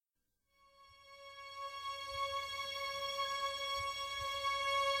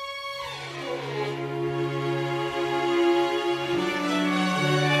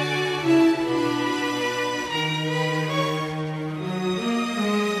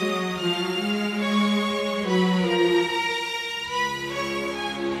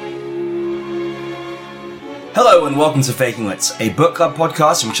Hello and welcome to Faking Lit, a book club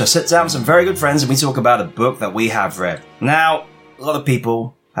podcast in which I sit down with some very good friends and we talk about a book that we have read. Now, a lot of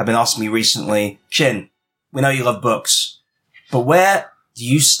people have been asking me recently, Chin, we know you love books, but where do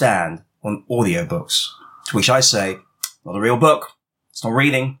you stand on audiobooks? To which I say, not a real book, it's not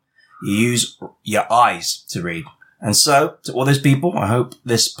reading, you use your eyes to read. And so, to all those people, I hope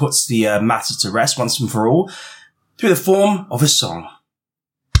this puts the matter to rest once and for all through the form of a song.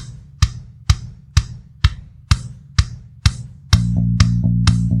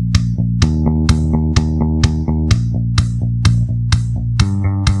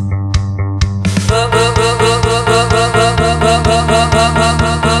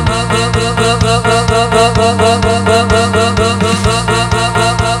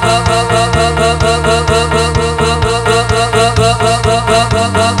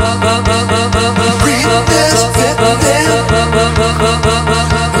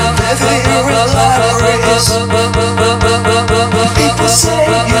 People say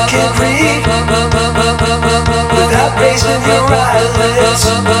you can't read without raising your eyelids.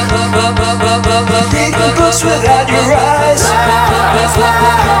 Reading books without your eyes.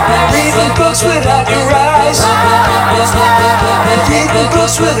 Reading books without your eyes. Reading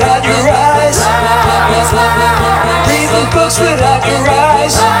books without your eyes. Reading books without your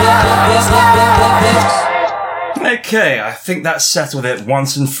eyes. Okay, I think that settled it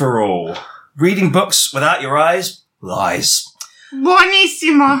once and for all. Reading books without your eyes? Lies.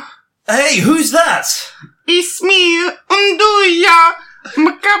 Buonissimo. Hey, who's that? It's me, Unduia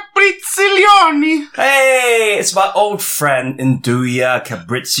Macaprizzilioni. Hey, it's my old friend Nduia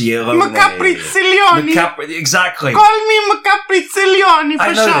Cabriziolone. Macaprizzilioni. Exactly. Call me Macaprizzilioni for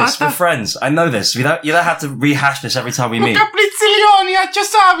I know short. this, we're friends. I know this. You don't have to rehash this every time we meet. Macaprizzilioni at your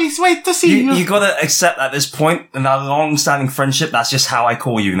service, wait to see you. You gotta accept at this point, in our long-standing friendship, that's just how I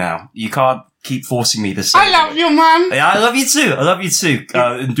call you now. You can't keep forcing me to say I love you, man. Yeah, I love you too.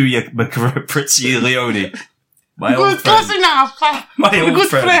 Nduia Cabriziolone. My old Good, friend. close enough. My old Good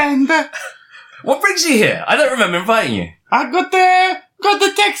friend. friend. What brings you here? I don't remember inviting you. I got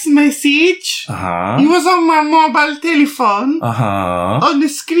the text message. Uh-huh. It was on my mobile telephone. Uh-huh. On the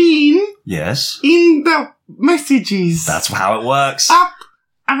screen. Yes. In the messages. That's how it works. Up.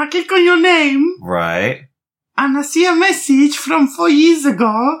 And I click on your name. Right. And I see a message from 4 years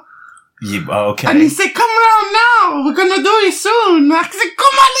ago. Okay. And he said, come around now. We're going to do it soon. I said,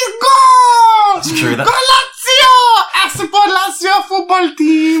 come on, let's go. That's true. Go Lazio. I support Lazio football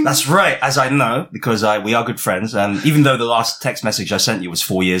team. That's right, as I know, because we are good friends, and even though the last text message I sent you was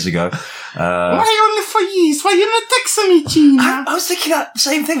 4 years ago. Why only 4 years? Why you not texting me, Gina? I was thinking that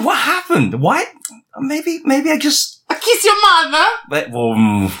same thing. What happened? Why? Maybe I just... I kiss your mother. Well,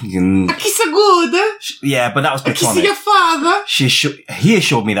 I kiss her good. yeah, but that was I kiss platonic. your father. He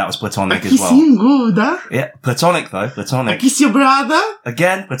assured me that was platonic I as kiss well. him good. Yeah, platonic though, I platonic. kiss your brother.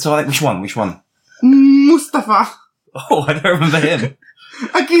 Again, platonic. Which one? Mustafa. Oh, I don't remember him.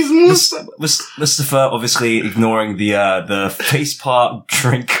 I kiss Mustafa. Mustafa, obviously ignoring the face part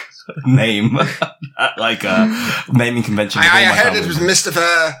drink name, like naming convention. I heard it was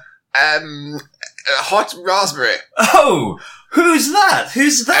Mustafa Hot Raspberry. Oh, who's that?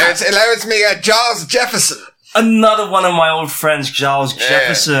 It's me, Giles Jefferson. Another one of my old friends, Giles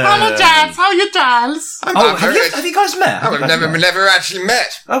Jefferson. Hello, Giles. How are you, Giles? Have you guys met? We've never actually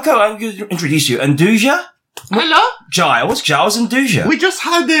met. Okay, I'm going to introduce you. Anduja? Hello? Giles and Anduja. We just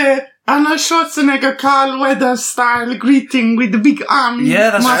had Arnold Schwarzenegger, Carl Weathers style greeting with the big arm. Yeah,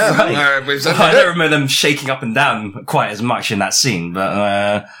 that's right. I I don't remember them shaking up and down quite as much in that scene,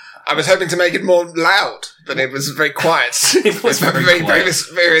 but I was hoping to make it more loud, but it was very quiet. It was very quiet.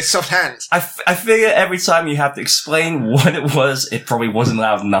 very soft hands. I figure every time you have to explain what it was, it probably wasn't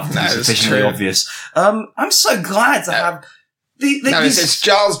loud enough to be sufficiently obvious. I'm so glad to have it's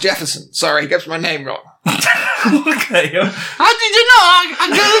Giles Jefferson. Sorry, he gets my name wrong. Okay. How did you know? I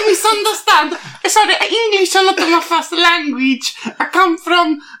don't misunderstand. Sorry, English is not my first language. I come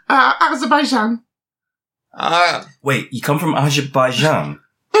from Azerbaijan. Wait, you come from Azerbaijan?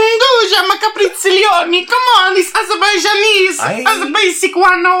 Nduja Macaprizzilioni. Come on, it's Azerbaijanese. As a basic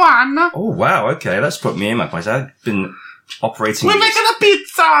 101. Oh, wow, okay, let's put me in my place. I've been operating... We're making a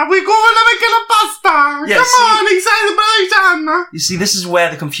pizza. We're going to make a pasta. Yeah, Come on, it's Azerbaijan. You see, this is where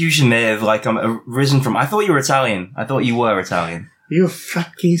the confusion may have, arisen from. I thought you were Italian. I thought you were Italian. You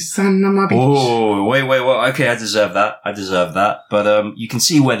fucking son of a bitch. Oh, wait. Okay, I deserve that. But, you can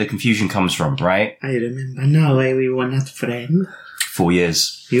see where the confusion comes from, right? I remember. No way we were not friends. 4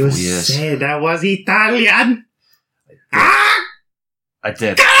 years. You 4 years. said I was Italian. I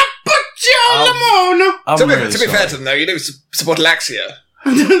did. Put you on the moon. To be fair to them, though, you do support Lazio.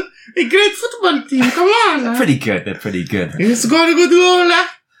 A great football team, come on. Pretty good. They're pretty good. It's got a good goal.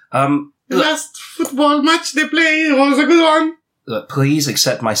 The Look, last football match they played was a good one. look, please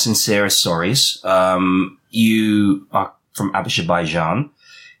accept my sincerest sorries. You are from Azerbaijan.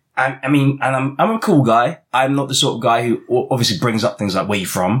 I'm a cool guy. I'm not the sort of guy who obviously brings up things like, where you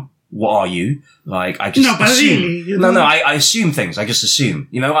from? What are you? Like, I just No, but assume. really, you No, don't- I assume things. I just assume.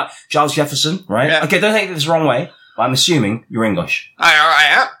 You know, like Charles Jefferson, right? Yeah. Okay, don't take this the wrong way, but I'm assuming you're English. I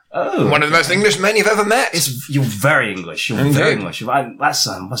am. Oh. One of the most English men you've ever met. You're very English. You're Indeed. very English. That's,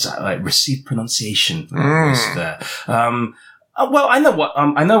 what's that? Like, received pronunciation. Is there. Well, I know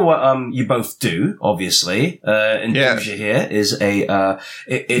what you both do, obviously. And Yeah. Uja here is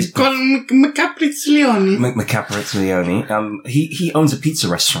It's called Macaprizzlioni. Macaparettiglione. He owns a pizza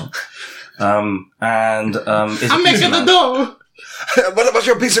restaurant. Is I'm making the man. dough. What was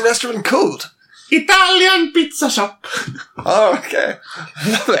your pizza restaurant called? Italian pizza shop. Oh, okay.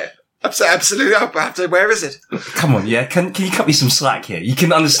 Lovely. Absolutely. I'll have to, where is it? Come on, yeah. Can you cut me some slack here? You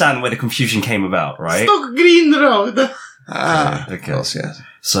can understand where the confusion came about, right? Stock Green Road. Okay. Of course, yes.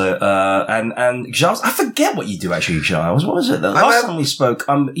 So, and Giles, I forget what you do actually, Giles. What was it? The last time we spoke,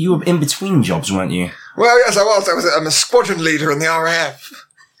 you were in between jobs, weren't you? Well, yes, I was. I'm a squadron leader in the RAF.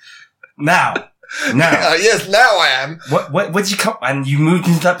 Now. Yes, now I am. What did you come, and you moved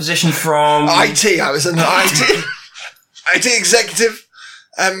into that position from? IT. I was an IT executive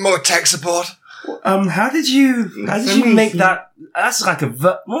and more tech support. How did you make that? That's like a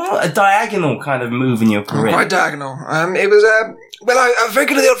diagonal kind of move in your career. Quite diagonal. It was, I was very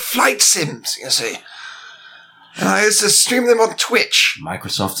good at the old flight sims, you see. And I used to stream them on Twitch.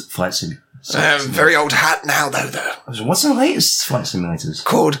 Microsoft Flight Sim. Very old hat now, though. What's the latest flight simulators?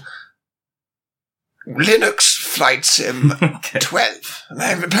 Called Linux Flight Sim Okay. 12. And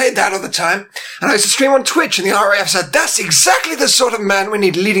I played that all the time. And I used to stream on Twitch, and the RAF said, that's exactly the sort of man we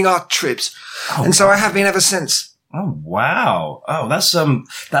need leading our troops. And so I have been ever since. Oh wow! Oh, that's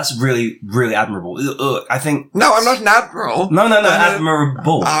really, really admirable. I think. No, I'm not an admiral. No,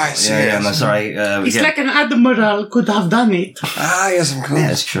 admirable. I see, Yeah, yes. no, sorry. It's yeah. like an admiral could have done it. Yes, of course.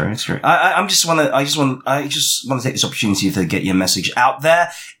 Yeah, it's true. It's true. I just want to take this opportunity to get your message out there.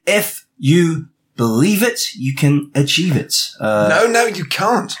 If you believe it, you can achieve it. No, you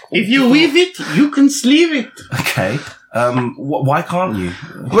can't. If you weave it, you can sleeve it. Okay. Why can't you?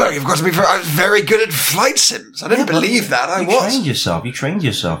 Well, you've got to be I was very good at flight sims. I didn't believe that. I You was. trained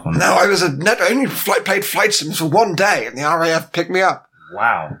yourself on that. No, I was only played flight sims for one day, and the RAF picked me up.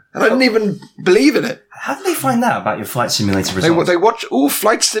 Wow. And I didn't even believe in it. How did they find out about your flight simulator results? They watch all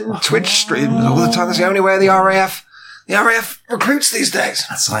flight sim Twitch streams all the time. That's the only way the RAF recruits these days.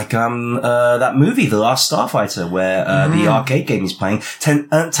 That's like that movie, The Last Starfighter, where the arcade game he's playing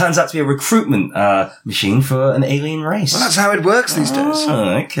turns out to be a recruitment machine for an alien race. Well, that's how it works these days.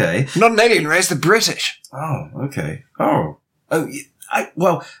 Oh, okay. Not an alien race, the British. Oh, okay.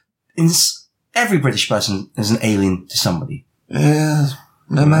 Every British person is an alien to somebody. Yes,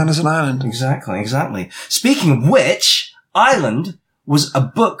 no man is an island. Exactly. Speaking of which, Island was a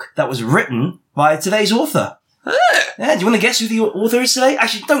book that was written by today's author. Yeah, do you want to guess who the author is today?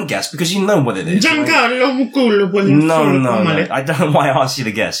 Actually, don't guess, because you know what it is. Giancarlo Muccullo. No. I don't know why I asked you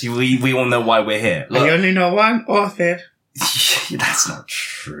to guess. We all know why we're here. Look. I only know one author. That's not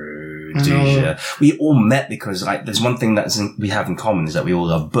true, I know. Duja. We all met because there's one thing we have in common is that we all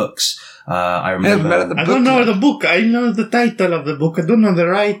love books. I remember. met at the I book don't know club. the book. I know the title of the book. I don't know the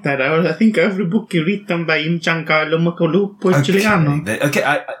writer. I think every book is written by Giancarlo Muccullo Giuliano.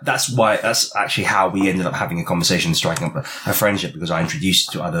 That's actually how we ended up having a conversation, striking up a friendship, because I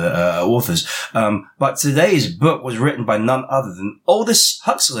introduced you to other authors. But today's book was written by none other than Aldous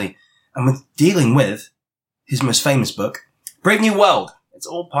Huxley, and we're dealing with his most famous book, Brave New World. It's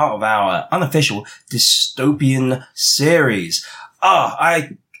all part of our unofficial dystopian series.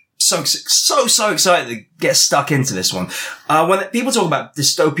 I'm so excited to get stuck into this one. When people talk about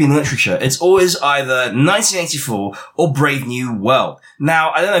dystopian literature, it's always either 1984 or Brave New World.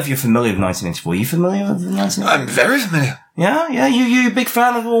 Now, I don't know if you're familiar with 1984. Are you familiar with 1984? I'm very familiar. Yeah, you a big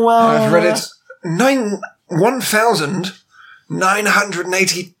fan of Orwell? I've read it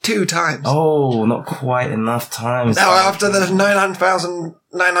 1,982 times. Oh, not quite enough times. Now, after the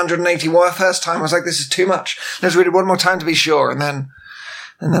 9,981 first time, I was like, this is too much. Let's read it one more time to be sure. And then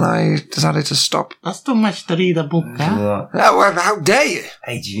I decided to stop. That's too much to read a book, huh? Oh, well, how dare you?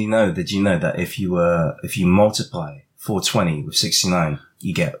 Hey, did you know that if you multiply 420 with 69,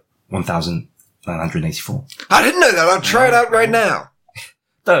 you get 1,984? I didn't know that. I'll try it out right now.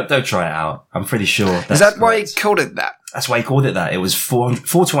 Don't try it out. I'm pretty sure. Is that why he called it that? That's why he called it that. It was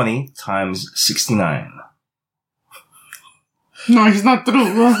 420 times 69. No, it's not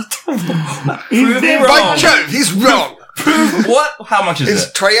true. Prove me By By wrong. Jove, he's wrong. What? How much is It's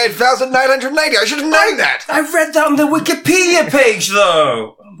it? 28,980. I should have known that. I read that on the Wikipedia page,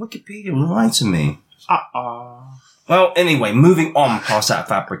 though. Wikipedia lied to me. Well, anyway, moving on past that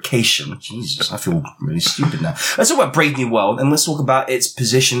fabrication. Jesus, I feel really stupid now. Let's talk about Brave New World, and let's talk about its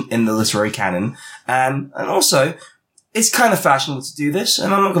position in the literary canon. And also, it's kind of fashionable to do this,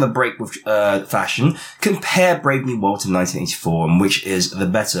 and I'm not going to break with fashion. Compare Brave New World to 1984, and which is the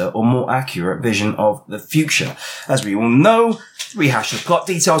better or more accurate vision of the future. As we all know, rehash the plot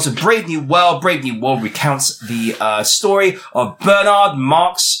details of Brave New World. Brave New World recounts the story of Bernard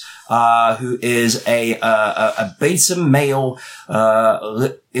Marx, who is a beta male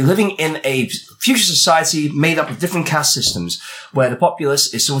living in a future society made up of different caste systems, where the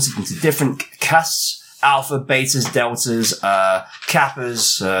populace is sorted into different castes. Alpha, betas, deltas,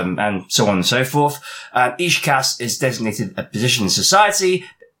 kappas, and so on and so forth. Each caste is designated a position in society.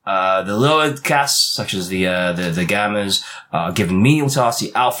 The lower castes, such as the gammas, are given menial tasks.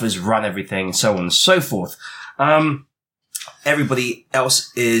 The alphas run everything, and so on and so forth. Everybody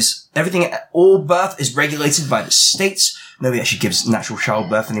else all birth is regulated by the states. Nobody actually gives natural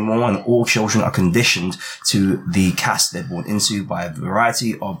childbirth anymore, and all children are conditioned to the caste they're born into by a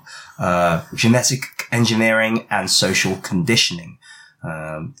variety of genetic engineering and social conditioning.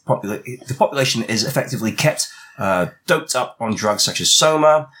 The population is effectively kept doped up on drugs such as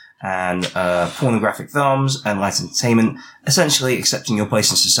soma and pornographic films and light entertainment, essentially accepting your place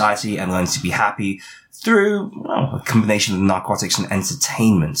in society and learning to be happy through a combination of narcotics and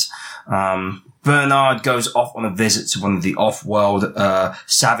entertainment. Bernard goes off on a visit to one of the off-world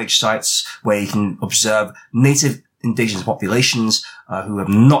savage sites where he can observe native indigenous populations who have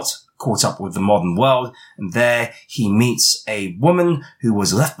not caught up with the modern world. And there he meets a woman who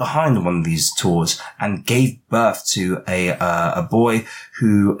was left behind on one of these tours and gave birth to a boy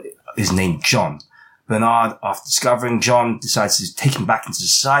who is named John. Bernard, after discovering John, decides to take him back into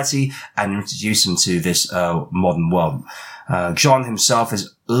society and introduce him to this modern world. John himself has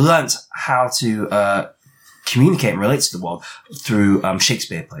learnt how to communicate and relate to the world through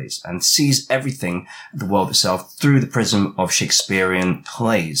Shakespeare plays, and sees everything, the world itself, through the prism of Shakespearean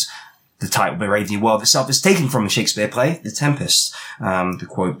plays. The title Brave New World itself is taken from a Shakespeare play, The Tempest. The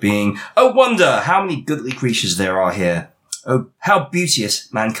quote being, "Oh wonder how many goodly creatures there are here. Oh, how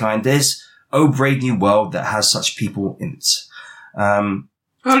beauteous mankind is. Oh, brave new world that has such people in it."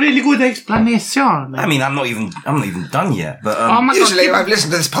 A really good explanation. I mean, I'm not even done yet, but, Oh my Usually, God. I've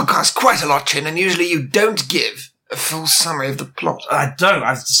listened to this podcast quite a lot, Chin, and usually you don't give a full summary of the plot. I don't.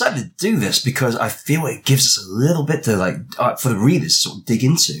 I've decided to do this because I feel it gives us a little bit to for the readers to sort of dig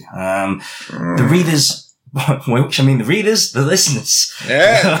into. The readers, the listeners.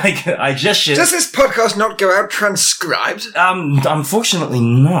 Yeah. I just should. Does this podcast not go out transcribed? Unfortunately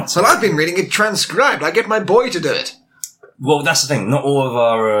not. Well, I've been reading it transcribed. I get my boy to do it. Well, that's the thing. Not all of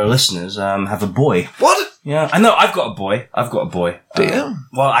our listeners have a boy. What? Yeah, I know. I've got a boy. Do you?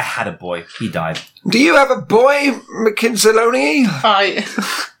 Well, I had a boy. He died. Do you have a boy, McKinzeloni? Hi.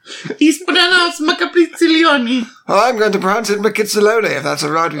 He's pronounced Macaprizzilioni. Well, I'm going to pronounce it McKinzeloni, if that's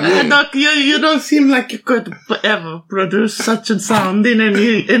all right with you. Doc, you don't seem like you could ever produce such a sound in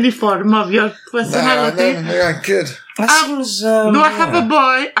any form of your personality. No, yeah, good. That seems, Do I have a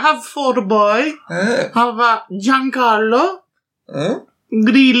boy? I have 4 boys. I have Giancarlo,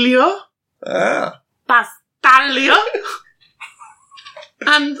 Grillo, Pastaglio,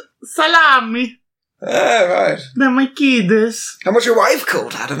 and Salami. Right. They're my kids. And what's your wife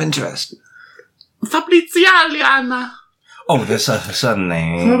called, out of interest? Fabrizialiana. Oh, there's a certain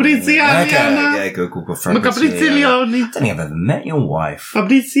name. Fabrizialiana. Okay, yeah, go Google Fabrizialiana. Macaprizzilioni. I don't think I've ever met your wife.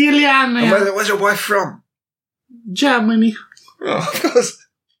 Fabrizialiana. And where's your wife from? Germany. Oh, of course.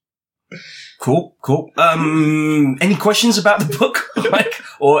 Cool. Any questions about the book?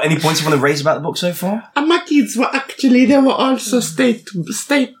 Or any points you want to raise about the book so far? And my kids they were also state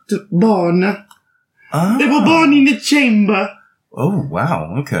born. Ah. They were born in a chamber. Oh,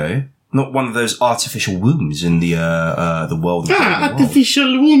 wow, okay. Not one of those artificial wombs in the world.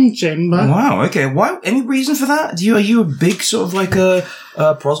 Artificial womb chamber. Wow, okay. Why? Any reason for that? Are you a big sort of like a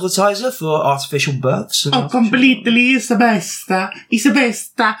proselytizer for artificial births? Oh, completely. Isabesta.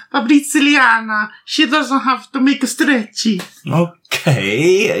 Fabrizialiana. She doesn't have to make a stretchy.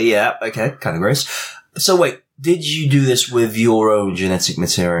 Okay, yeah, okay, kind of gross. So wait, did you do this with your own genetic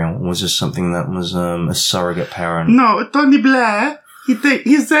material? Or was this something that was a surrogate parent? No, Tony Blair. He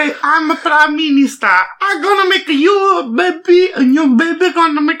say, I'm a prime minister. I'm gonna make you a baby, and your baby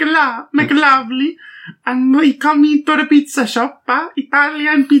gonna make lovely. And we come into the pizza shop,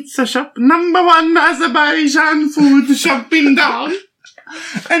 Italian pizza shop, number one Azerbaijan food shop in town.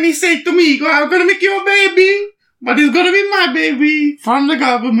 And he said to me, I'm gonna make you a baby, but it's gonna be my baby from the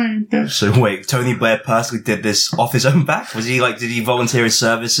government. So wait, Tony Blair personally did this off his own back? Was he did he volunteer his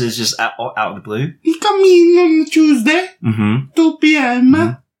services just out of the blue? He come in on Tuesday, Mm-hmm. 2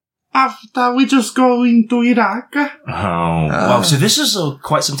 p.m. After we just go into Iraq. Oh, wow. So this is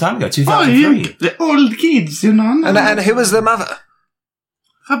quite some time ago, Oh, 2003. the old kids, you know. And who was the mother?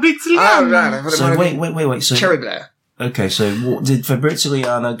 Fabrizio. Oh, right. I thought it So might have wait. been So Cherry Blair. okay, so did Fabrizio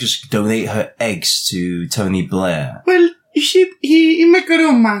Liana just donate her eggs to Tony Blair? Well, he make a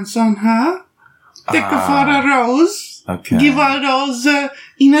romance on her. Take her for a rose. Okay. Give her a rose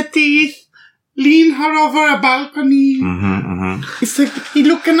in her teeth. Lean her over a balcony. It's like, he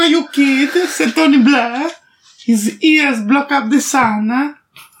looking at you, kid, said Tony Blair. His ears block up the sun.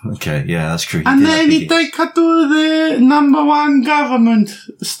 Okay, yeah, that's true. And did then have he big take her to the number one government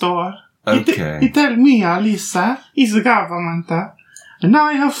store. Okay. He tell me, Alisa, he's the government. And now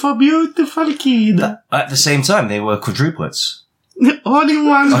I have a beautiful kid. At the same time, they were quadruplets. All in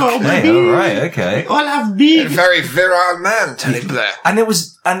one go, Okay, baby. alright, okay. All have A big. very virile man, Tony Blair. And it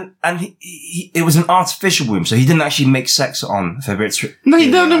was, and it was an artificial womb, so he didn't actually make sex on Fabrizio. No,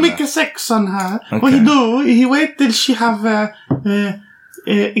 he don't Liana. make a sex on her. Okay. What he do, he wait till she have a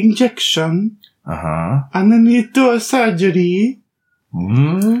injection. Uh-huh. And then he do a surgery.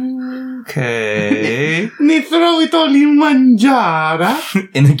 Okay. And he throw it all in one jar.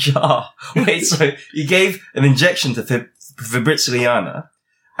 In a jar. Wait, so you gave an injection to Fabrizio Liana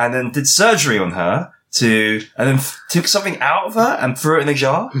and then did surgery on her and then took something out of her and threw it in a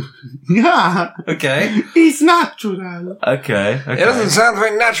jar? Yeah. Okay. It's natural. Okay. It doesn't sound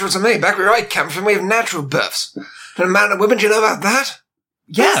very natural to me. Back where I come from, we have natural births. And a man and women, do you know about that?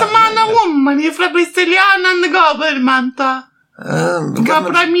 Yeah. It's a man and woman. He's from Brazilian and the government. The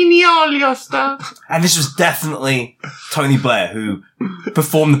government. And this was definitely Tony Blair who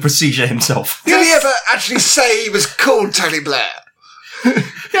performed the procedure himself. Did he ever actually say he was called Tony Blair?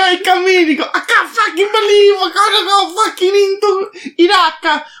 Yeah, he come in, he go, I can't fucking believe I gotta go fucking into Iraq.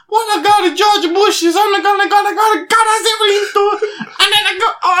 What I got George Bush is on the gun, I gotta into. And then I go,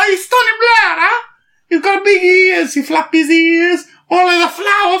 oh, it's Tony Blair, huh? He's got big ears, he flap his ears. All of the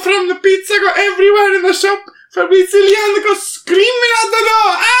flour from the pizza go everywhere in the shop. Fabrizio Liana go screaming out the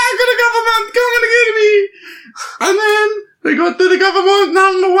door. I got a government, come and get me. And then they go to the government,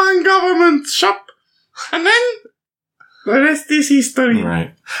 number one government shop. And then the rest is history.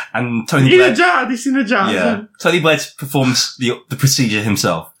 Right. And Tony In Blair. a jar, this in a jar. Yeah. Tony Blair performs the procedure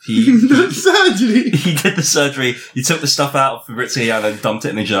himself. He The surgery. he did the surgery. He took the stuff out of Fabrizio Liana and dumped it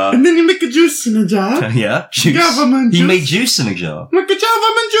in a jar. And then you make a juice in a jar. Yeah. Juice. Government He juice. made juice in a jar. Make a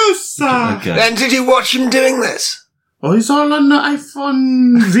government juice. Okay. Then did you watch him doing this? Oh, it's all on the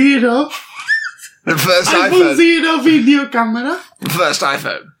iPhone 0. The first iPhone iPhone. 0 video camera. The first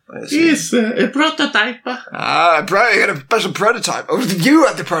iPhone. I see. Yes, a prototype. Ah, you got a special prototype. Oh, you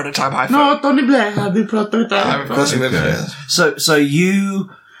had the prototype iPhone. No, Tony Blair had the prototype. Of course you Okay. would. So you,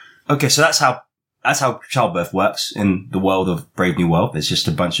 okay, so that's how childbirth works in the world of Brave New World. There's just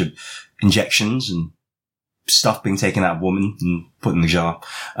a bunch of injections and stuff being taken out of woman and put in the jar.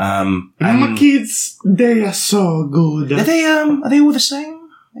 And my kids, they are so good. Are they all the same?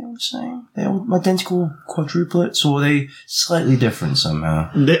 They're all identical quadruplets, or are they slightly different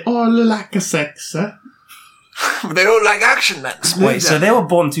somehow? They all like a sex. They all like action, man. Wait, so they were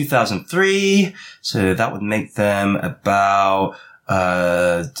born 2003, so that would make them about,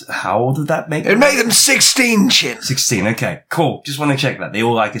 how old did that make It them? made them 16, Chin. 16, okay, cool. Just want to check that. They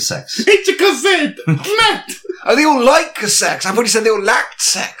all like a sex. It's a cassette. Matt. Oh, they all like sex. I thought you said they all lacked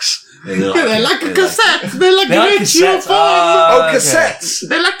sex. They like a cassette. They like They a like radio cassettes. phone. Oh, okay. cassettes.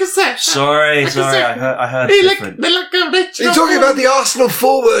 They like cassette. Sorry, Like a sorry, cassette. I heard They different. like a radio You're talking phone. about the Arsenal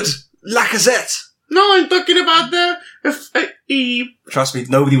forward, Lacazette. No, I'm talking about the Trust me,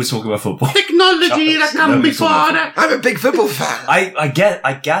 nobody was talking about football. technology that come Nobody's before. talking about I'm a big football fan. I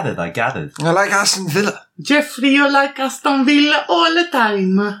gathered. I like Aston Villa. Jeffrey, you like Aston Villa all the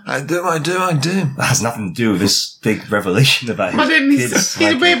time. I do. That has nothing to do with this big revelation about But then his his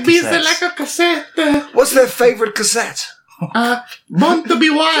kids. babies cassettes. like a cassette. What's their favourite cassette? Born to be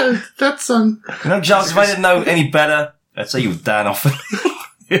Wild, that song. You know, Giles, if I didn't know any better, I'd say you were Dan often.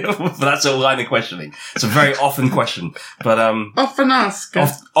 But that's a line of questioning. It's a very often question. But, Often asked.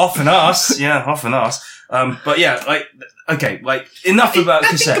 often asked. But yeah, okay, enough about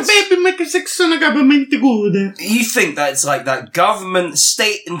I think a cassettes. baby make a sex on a government good. You think that it's like that government,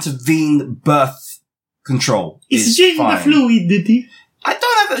 state intervened birth control It's is gender fine. fluidity. I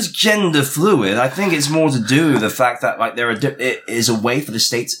don't know if it's gender fluid. I think it's more to do with the fact that, like, it is a way for the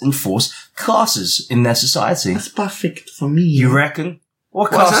state to enforce classes in their society. That's perfect for me. You reckon?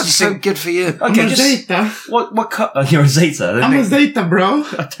 What Well, class do that's you so think? good for you. Okay, I'm a Zeta. You're a Zeta. I'm a Zeta, bro.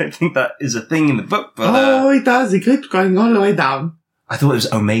 I don't think that is a thing in the book, but Oh, it does. It keeps going all the way down. I thought it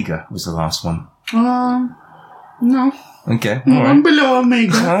was Omega was the last one. No. Okay, No, all I'm right. below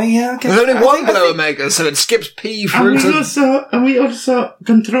Omega. Oh yeah, okay. There's only I one think- below Omega, so it skips P And through to... we also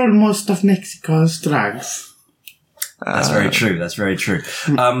control most of Mexico's drugs. That's very true. That's very true.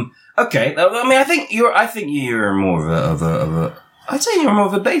 Okay. I mean, I think you're more of a. I'd say you're more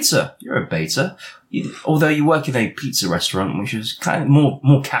of a beta. You're a beta. Although you work in a pizza restaurant, which is kind of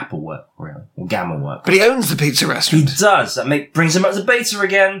more Kappa work, really, or Gamma work. But he owns the pizza He restaurant. does. That brings him up to beta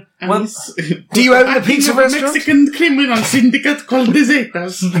again. And Well, Do you own the backing pizza of a restaurant? Mexican criminal syndicate called the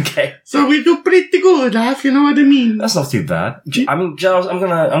Zetas. okay. So we do pretty good, if you know what I mean. That's not too bad. I mean, Giles, I'm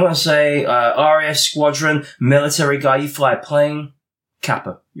gonna say RAF Squadron, military guy. You fly a plane.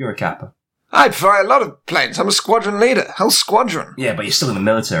 Kappa. You're a Kappa. I'd fly a lot of planes. I'm a squadron leader. Whole squadron. Yeah, but you're still in the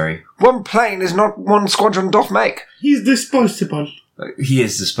military. One plane is not one squadron doth make. He's disposable. He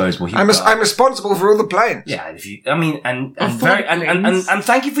is disposable. I'm responsible for all the planes. Yeah, if you, I mean, and Of very, all and planes.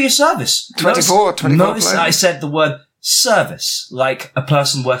 thank you for your service. 24 Notice planes. I said the word service, like a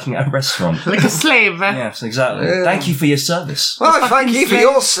person working at a restaurant. Like a slave. Yes, exactly. Yeah. Thank you for your service. Well, I thank fucking you for slave.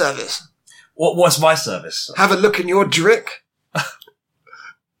 your service. What's my service? Have a look in your drink.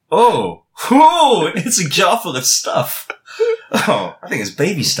 Oh, it's a jar full of stuff. Oh, I think it's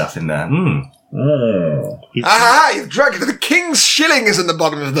baby stuff in there. Aha, you've drunk it. The king's shilling is in the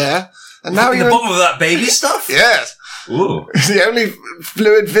bottom of there. And now In the you're... bottom of that baby stuff? Yes. Ooh. It's the only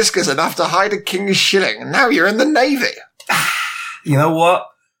fluid viscous enough to hide a king's shilling. And now you're in the navy. You know what?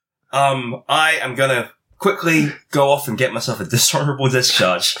 I am gonna quickly go off and get myself a dishonorable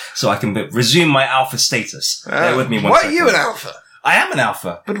discharge so I can resume my alpha status. Bear with me one Why second. are you an alpha? I am an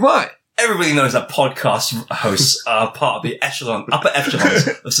alpha. But why? Everybody knows that podcast hosts are part of the upper echelons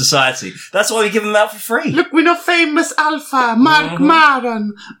of society. That's why we give them out for free. Look, we know famous Alpha, Mark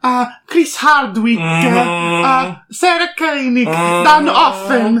Maron, Chris Hardwick, Sarah Koenig, Dan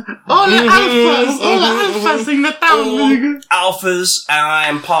Offen, all the alphas in the town. Alphas, and I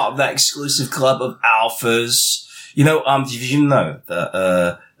am part of that exclusive club of alphas. You know, did you know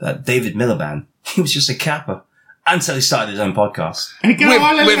that David Miliband, he was just a Kappa until he started his own podcast. With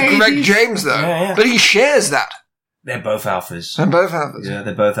Greg James, though. Yeah. But he shares that. They're both alphas. They're both alphas. Yeah,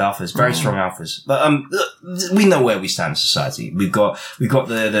 they're both alphas. Very strong alphas. But we know where we stand in society. We've got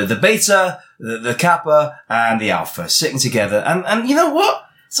the beta, the kappa, and the alpha sitting together. And you know what?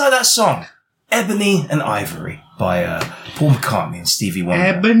 It's like that song, Ebony and Ivory, by Paul McCartney and Stevie Wonder.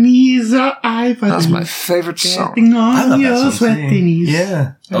 Ebenezer Ivory. That's my favourite song. Getting I on love your that song sweaty too. knees.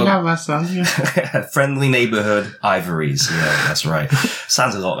 Yeah. I love that song. Yeah. Friendly neighborhood ivories. Yeah, that's right.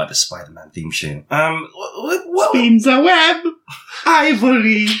 Sounds a lot like the Spider-Man theme tune. What? Spins a web,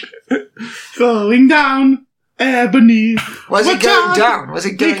 ivory, going down, ebony. Where's it Watch going out, down? Where's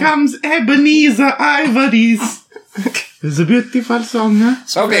it going? becomes Ebenezer Ivories. It's a beautiful song, huh?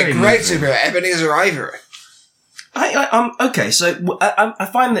 Okay, very great moving. superhero. Ebenezer Ivory. Okay, so I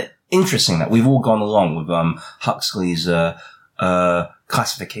find it interesting that we've all gone along with Huxley's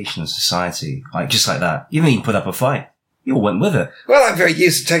classification of society, like just like that. You didn't even put up a fight. You all went with it. Well, I'm very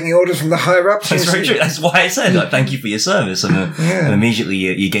used to taking orders from the higher ups. That's very true. That's why I said, like, thank you for your service, and immediately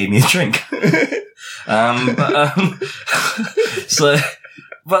you gave me a drink.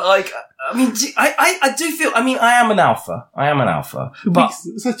 But like, I mean, I do feel. I mean, I am an alpha. But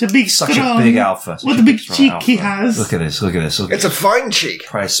Such a big, such strong, a big alpha. Such What a a big strong cheek alpha. he has. Look at this. It's a fine cheek.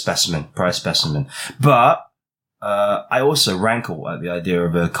 Prize specimen. But I also rankle at the idea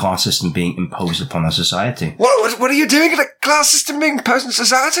of a class system being imposed upon our society. What are you doing at a class system being imposed in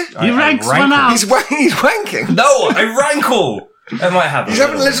society? He ranks one out. He's wanking. No, I rankle. I might have. He's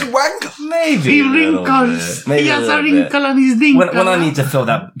having a little wankle. Maybe He a little wrinkles. bit. Maybe He has a little bit. wrinkle on his dinkle. When I need to fill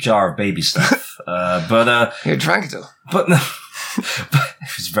that jar of baby stuff. You drank it all. But no,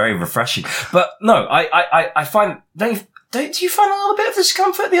 it's very refreshing. But no, I find, do you find a little bit of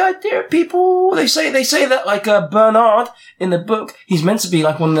discomfort, the idea of people, they say that like, Bernard in the book, he's meant to be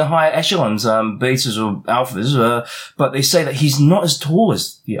like one of the higher echelons, betas or alphas, but they say that he's not as tall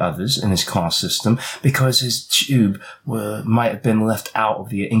as the others in his class system because his tube might have been left out of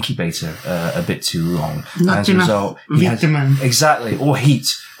the incubator, a bit too long. Not And as a enough result, he has, vitamin. exactly, or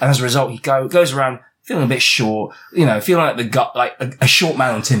heat. And as a result, he goes around feeling a bit short, feeling like a short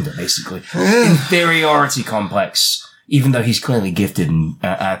man on Tinder, basically. Inferiority complex. even though he's clearly gifted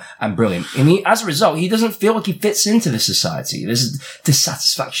and brilliant. And as a result, he doesn't feel like he fits into this society. There's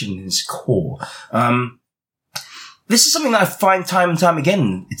dissatisfaction in his core. This is something that I find time and time again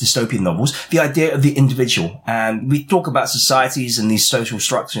in dystopian novels, the idea of the individual. And we talk about societies and these social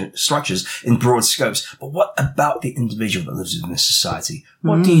structures in broad scopes, but what about the individual that lives within this society?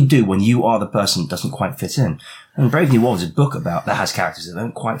 What do you do when you are the person that doesn't quite fit in? And Brave New World is a book that has characters that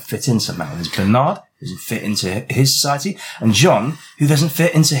don't quite fit in somehow. There's Bernard, who doesn't fit into his society, and John, who doesn't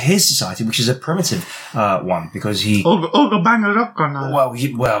fit into his society, which is a primitive one, because he...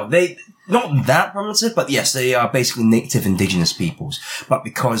 they... Not that primitive, but yes, they are basically native indigenous peoples. But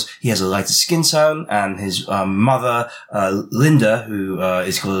because he has a lighter skin tone and his mother, Linda, who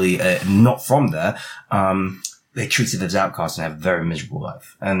is clearly not from there, they treated as outcasts and have a very miserable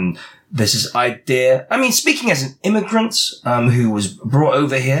life. And there's this idea, I mean, speaking as an immigrant who was brought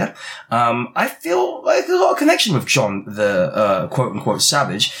over here, I feel like a lot of connection with John, the quote-unquote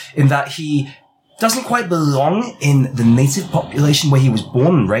savage, in that he doesn't quite belong in the native population where he was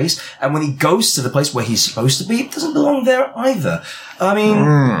born and raised, and when he goes to the place where he's supposed to be, he doesn't belong there either. I mean,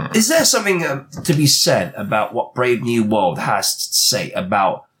 is there something to be said about what Brave New World has to say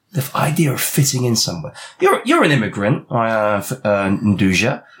about the idea of fitting in somewhere? You're an immigrant,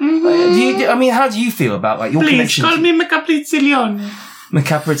 Nduja. How do you feel about like your connection? Please call me Macaprizzilione.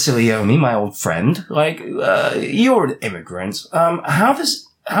 Macaprizzilione, my old friend. You're an immigrant.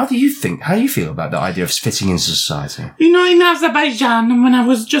 How do you feel about the idea of fitting into society? You know, in Azerbaijan, when I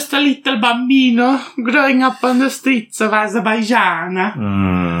was just a little bambino, growing up on the streets of Azerbaijan,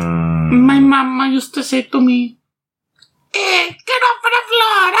 my mama used to say to me, "Hey, get off of the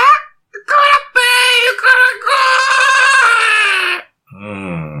floor, huh? You gotta pay, you gotta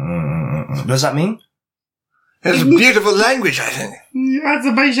go!" What does that mean? It's a beautiful language, I think.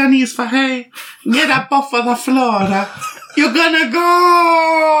 Azerbaijanese for, hey, get up off of the floor. You're gonna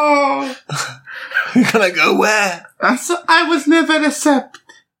go! You're gonna go where? So I was never accepted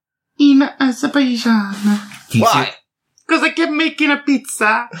in Azerbaijan. Why? Because I kept making a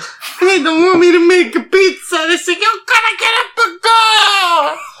pizza. They don't want me to make a pizza. They say, you're gonna get up and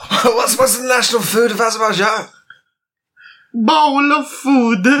go! What's the national food of Azerbaijan? Bowl of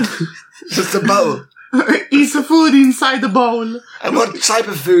food. Just a bowl. It's food inside the bowl. And what type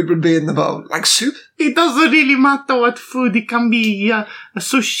of food would be in the bowl? Like soup? It doesn't really matter what food. It can be a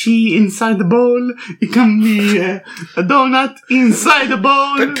sushi inside the bowl. It can be a donut inside the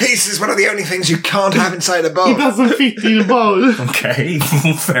bowl. But peace is one of the only things you can't have inside a bowl. It doesn't fit in a bowl. Okay,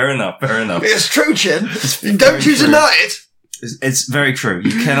 fair enough. It's true, Chin. Don't you deny it. It's very true.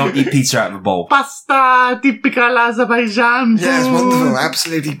 You cannot eat pizza out of a bowl. Pasta, typical Azerbaijan food. Yeah, it's wonderful.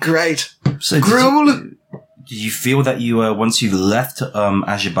 Absolutely great. So Gruel? Did you feel that you once you left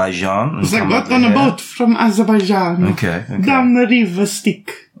Azerbaijan? And I got on a boat from Azerbaijan. Okay. Down the river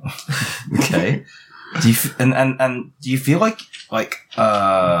Styx. Okay. Do you do you feel like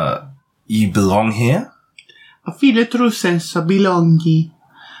you belong here? I feel a true sense of belonging.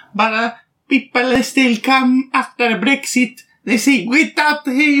 But people still come after Brexit. They say, get out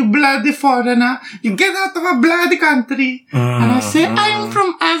here, you bloody foreigner. You get out of a bloody country. And I say, I'm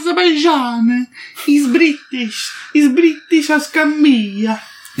from Azerbaijan. He's British. He's British as can be.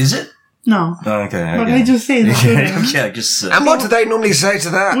 Is it? No. Okay. But I just say that. Okay, just... And what do they normally say to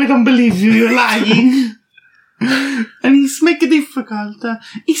that? We don't believe you, you're lying. And it's make it difficult.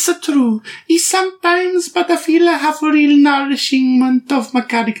 It's true. It's sometimes, but I feel I have a real nourishment of my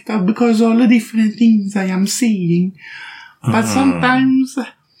character because all the different things I am seeing. But sometimes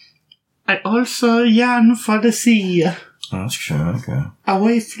I also yearn for the sea. That's true, okay.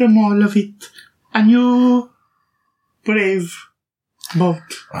 Away from all of it. A new brave boat.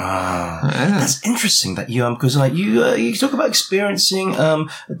 That's interesting that you because you talk about experiencing a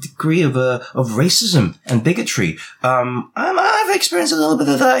degree of racism and bigotry. I've experienced a little bit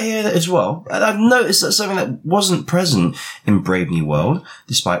of that here as well. And I've noticed that something that wasn't present in Brave New World,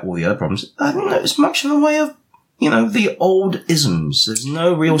 despite all the other problems. I haven't noticed much in the way of the old isms. There's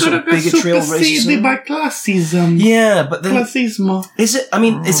no real sort of bigotry or racism. By classism. Yeah, but then... Classismo. Is it,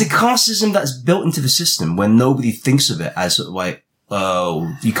 it's a classism that's built into the system where nobody thinks of it as sort of like,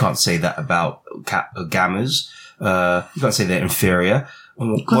 oh, you can't say that about gammas. You can't say they're inferior.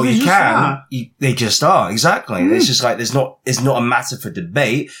 Well, you can. They just are. Exactly. It's just like, it's not a matter for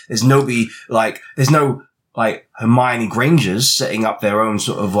debate. There's no Hermione Grangers setting up their own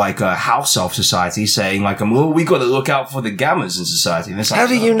sort of like a house elf society saying like, well, we got to look out for the gammas in society. And how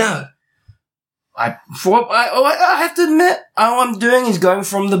do you know? I have to admit, all I'm doing is going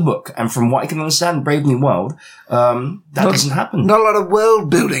from the book and from what I can understand in Brave New World, that doesn't happen. Not a lot of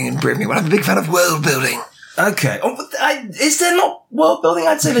world building in Brave New World. I'm a big fan of world building. Okay. Oh, but is there not world building?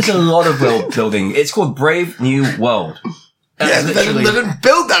 I'd say there's a lot of world building. It's called Brave New World. Yeah, they didn't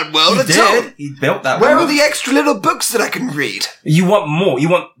build that world at all. He built that Where world. are the extra little books that I can read? You want more? You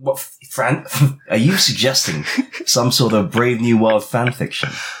want what, Fran? Are you suggesting some sort of Brave New World fan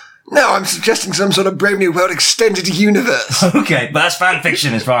fiction? No, I'm suggesting some sort of Brave New World extended universe. Okay, but that's fan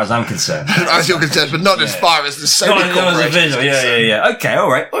fiction as far as I'm concerned. As you're concerned, but not as far as the Sony Corporation. Yeah. Okay,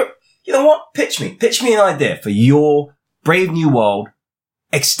 all right. You know what? Pitch me an idea for your Brave New World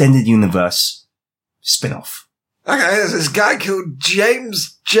extended universe spin-off. Okay, there's this guy called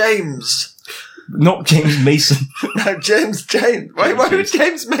James. Not James Mason. No, James. Why would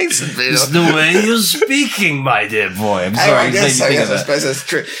James Mason be? It's the way you're speaking, my dear boy. I'm sorry. I guess I suppose that's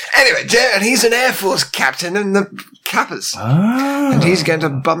true. Anyway, and he's an Air Force captain in the Kappas. Ah. And he's going to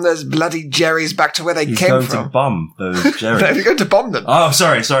bomb those bloody Jerrys back to where they came He's from. going to bomb those Jerrys. No, he's going to bomb them. Oh,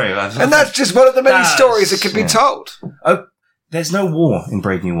 sorry. And that's just one of the many stories that can be told. Oh, there's no war in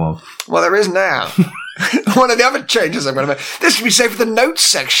Brave New World. Well, there is now. One of the other changes I'm going to make. This should be saved for the notes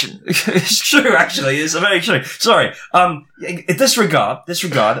section. It's true, actually. It's very true. Sorry. Disregard.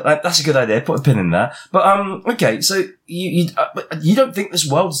 That's a good idea. Put a pin in there. But okay. So you don't think this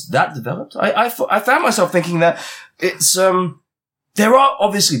world's that developed? I found myself thinking that it's there are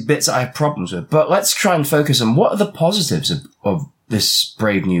obviously bits that I have problems with, but let's try and focus on what are the positives of this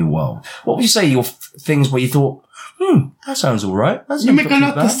Brave New World. What would you say your things where you thought, that sounds all right. You make a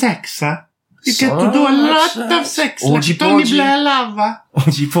lot of sex, huh? You get to do a lot of sex, like Tony Blair Lava.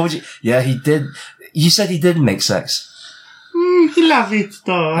 Yeah, he did. You said he did make sex. He loves it,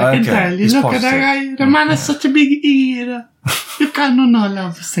 though. I can tell you. Look at that guy. The man has such a big ear. You cannot not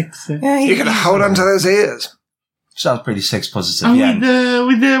love sex. Yeah, you can hold on to those ears. Sounds pretty sex positive. And yeah.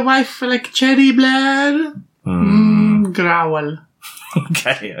 with the wife like Cherry Blair. Growl.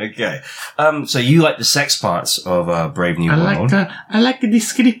 Okay. So you like the sex parts of Brave New World? I like the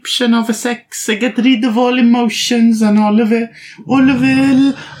description of sex. I get rid of all emotions and all of it love.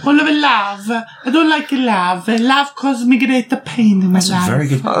 I don't like love. Love causes me greater pain in my life. That's a very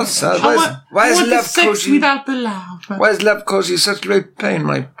good. Oh, so why is love sex without the love? Why does love cause you such great pain,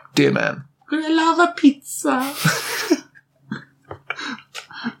 my dear man? Because I love a pizza.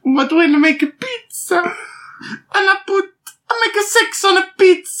 But when I make a pizza and I make a sex on a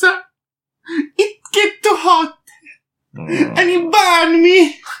pizza, it get too hot. And it burn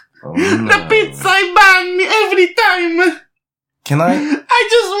me. Oh, no. The pizza, it burn me every time. Can I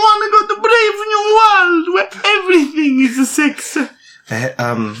just want to go to Brave New World where everything is a sex.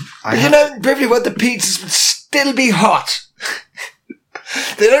 Brave New World, the pizzas would still be hot.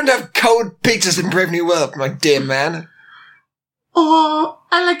 They don't have cold pizzas in Brave New World, my dear man. Oh,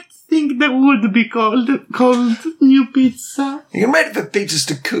 I like to think there would be cold new pizza. You can wait for pizzas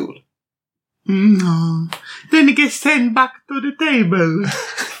to cool. No. Then it gets sent back to the table.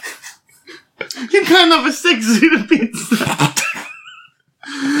 You can't have a sex with a pizza.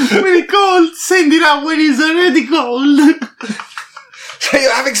 When it's cold, send it out when it's already cold. So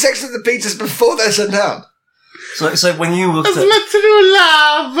you're having sex with the pizzas before they're sent out? So when you looked That's my true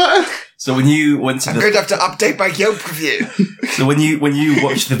love. So when you went to I'm going to have to update my Yelp review. So when you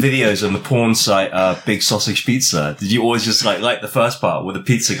watched the videos on the porn site Big Sausage Pizza, did you always just like the first part where the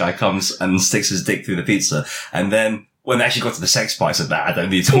pizza guy comes and sticks his dick through the pizza, and then when they actually got to the sex part, I said, I don't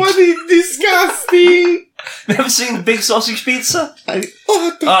need to. What is disgusting? Never seen Big Sausage Pizza? It's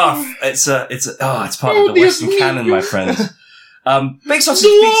part Oh, of the Western Dios canon, mío. my friend. Big Sausage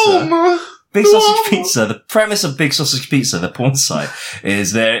Pizza. Big Sausage Pizza, the premise of Big Sausage Pizza, the porn site,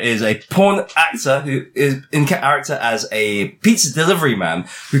 is there is a porn actor who is in character as a pizza delivery man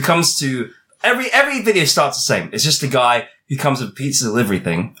who comes to every video starts the same. It's just a guy who comes with a pizza delivery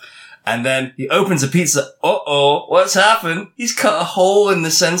thing, and then he opens a pizza. What's happened? He's cut a hole in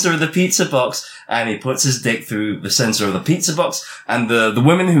the center of the pizza box, and he puts his dick through the center of the pizza box, and the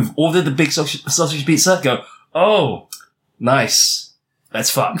women who've ordered the Big Sausage Pizza go, oh, nice. Let's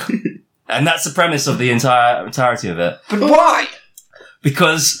fuck. And that's the premise of the entirety of it. But why?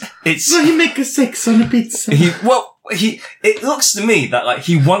 Because it's... So he make a sex on a pizza. It looks to me that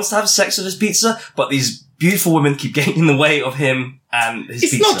he wants to have sex with his pizza, but these beautiful women keep getting in the way of him and his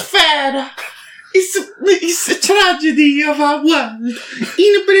pizza. It's not fair. It's a tragedy of our world.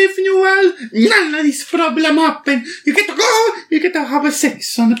 In a Brave New World, none of this problem happen. You get to go, you get to have a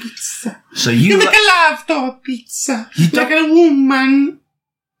sex on a pizza. So you make a love to a pizza. Like a woman.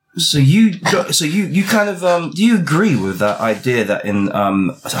 So you kind of, do you agree with that idea that in,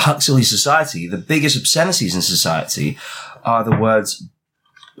 Huxley society, the biggest obscenities in society are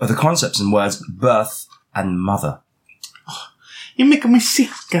the concepts and words birth and mother? You make me sick.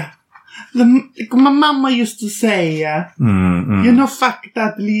 Like my mama used to say, you know, fuck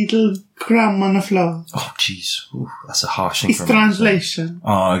that little crumb on the floor. Oh, jeez. That's a harsh thing. It's translation.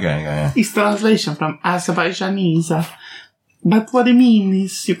 Oh, okay, yeah. It's translation from Azerbaijanese. But what I mean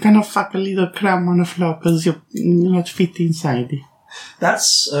is you cannot fuck a little crumb on the floor because you're not fit inside it.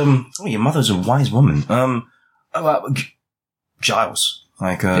 That's, your mother's a wise woman. Giles.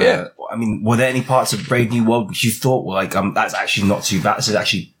 Like, I mean, were there any parts of Brave New World which you thought were like, that's actually not too bad. This is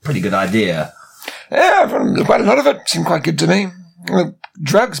actually a pretty good idea. Yeah, quite a lot of it seemed quite good to me.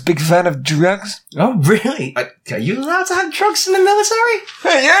 Drugs, big fan of drugs. Oh, really? Are you allowed to have drugs in the military?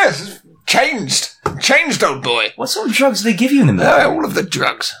 Yes, changed, old boy. What sort of drugs do they give you in the military? All of the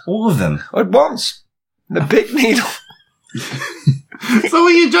drugs. All of them? At once. The big needle. So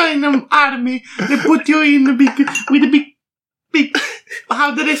when you join the army, they put you in the big,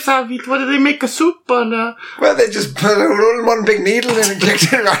 how do they serve it? What do they make, a soup or Well, they just put all in one big needle and inject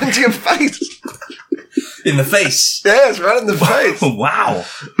it right into your face. In the face? Yes, right in the face. Wow.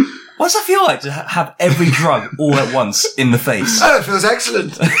 What does that feel like to have every drug all at once in the face? Oh, it feels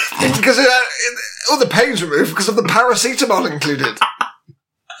excellent. Because all the pain's removed because of the paracetamol included.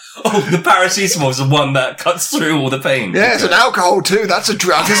 Oh, the paracetamol is the one that cuts through all the pain. Yes, and alcohol too. That's a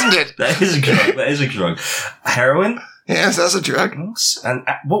drug, isn't it? That is a drug. Heroin? Yes, that's a drug. And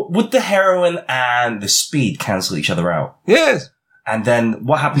what would the heroin and the speed cancel each other out? Yes. And then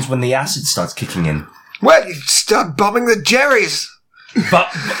what happens when the acid starts kicking in? Well, you start bombing the Jerry's. But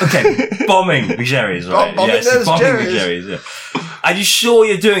okay, bombing the Jerry's, right? Bombing those bombing Jerry's. the Jerry's. Yeah. Are you sure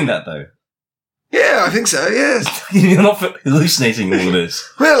you're doing that though? Yeah, I think so. Yes. You're not hallucinating all of this.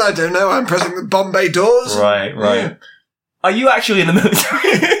 Well, I don't know. I'm pressing the Bombay doors. Right. Yeah. Are you actually in the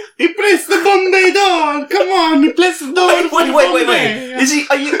military? He pressed the Bombay door. Come on, he pressed the door. Wait.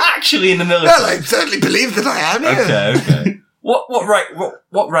 Are you actually in the military? Well, I certainly believe that I am. Yeah. Okay. What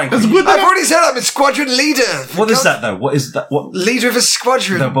rank? It's Are you? good. I've already said I'm a squadron leader. What is that though? What is that? What? Leader of a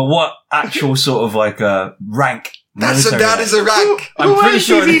squadron. No, but what actual sort of like rank? That military is a rank. I'm pretty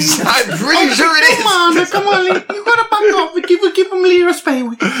sure it is. I'm pretty sure it is. Come on, you gotta back off. We give him a little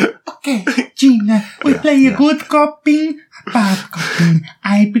space. Okay, Gina, we play a good cop being bad cop.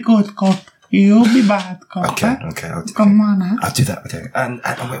 I be good cop. You be bad cop. Okay. Come on, huh? I'll do that with you. And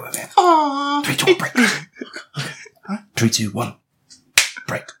wait. Aww. 3, 2, 1, break. 3, 2, 1,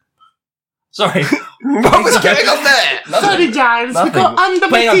 break. Sorry. What was going on there? Sorry, Giles. We go under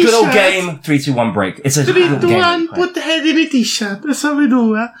Playing my a good old t-shirt. game. 3, 2, 1, break. It's a 3, good 2, game. 1, put the head in a t-shirt. That's how we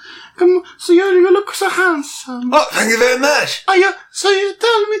do it. Come on. So you look so handsome. Oh, thank you very much. So you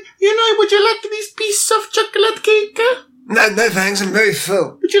tell me, would you like this piece of chocolate cake? No, thanks. I'm very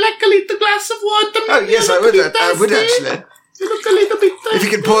full. Would you like a little glass of water? Oh, yes, I would. I would thirsty? actually. You look a little bit thirsty. If you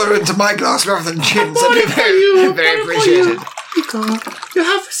could pour it into my glass rather than Chin's, Pour that'd it be for you. very Pour it for you. appreciated. You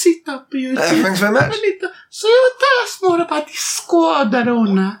have a seat up here. Thanks very much. So you tell us more about the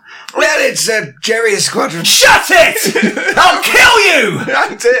squadron. Well, it's Jerry's squadron. Shut it! I'll kill you!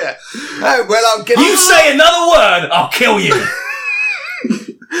 Oh, dear. Oh, well, I'll get You say another word, I'll kill you.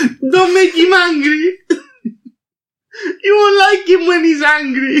 Don't make him angry. You won't like him when he's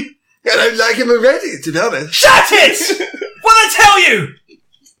angry. I don't like him already, to be honest. Shut it! What did I tell you?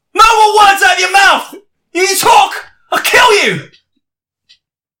 No more words out of your mouth! You need to talk! I'll kill you!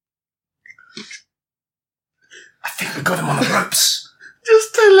 I think we got him on the ropes.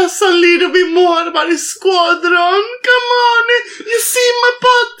 Just tell us a little bit more about the squadron. Come on. You see my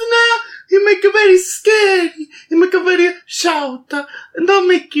partner? You make it very scary. You make it very shout. Don't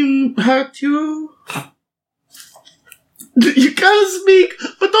make him hurt you. You can't speak,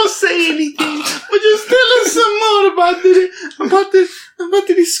 but don't say anything. But just tell us some more about the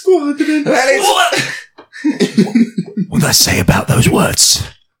squadron. What did I say about those words?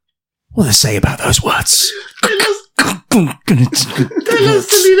 What did I say about those words? Tell us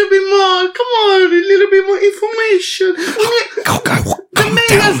a little bit more. Come on, a little bit more information. The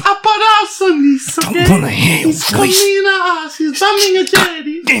man has a paras on this, okay? Don't wanna hear your He's coming voice. at us. He's coming at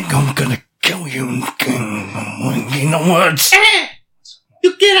Jerry. I'm gonna kill you. No words.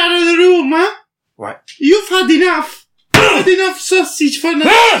 You get out of the room, huh? Right. You've had enough. You've had enough sausage for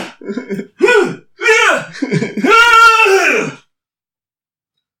now.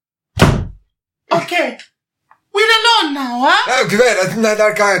 Okay. We're alone now, huh? Oh, great. I didn't know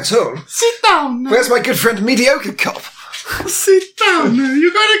that guy at all. Sit down now. Where's my good friend Mediocre Cop? Sit down now.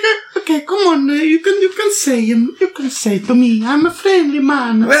 You gotta go. Okay, come on now. You can say him. You can say to me, I'm a friendly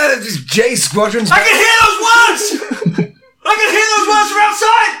man. Well, it's J Squadron's... I can hear those words! I can hear those words from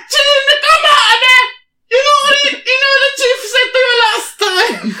outside! Chin, come on! You know what the chief said to you last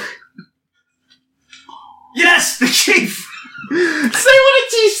time? Yes, the chief! Say what the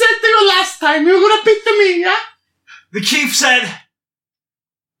chief said to you last time. You're gonna beat me, yeah? The chief said,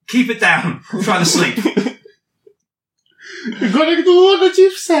 keep it down. I'm trying to sleep. You're gonna do what the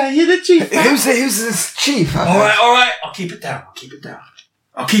chief say. You're the chief. Huh? Who's this chief? All right. I'll keep it down.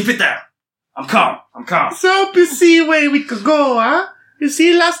 I'm calm. So hope you see where we could go, huh? You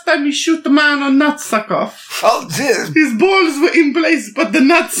see, last time we shoot the man on nutsack off. Oh, dear. His balls were in place, but the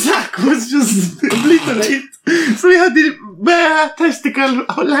nutsack was just obliterated. So we had the bare testicle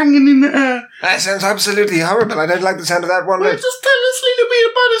hanging in the air. That sounds absolutely horrible. I don't like the sound of that one Well, bit. just tell us a little bit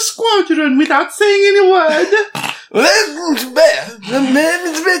about the squadron without saying any word.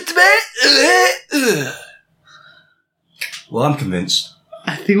 Well, I'm convinced.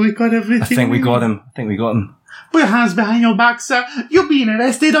 I think we got everything. I think we got him. Put your hands behind your back, sir. You're being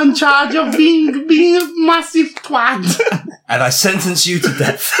arrested on charge of being a massive twat. And I sentence you to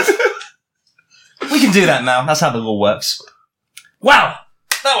death. We can do that now. That's how the law works. Wow!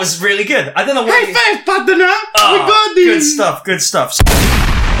 That was really good. I don't know what High five, partner! We got this! Good stuff.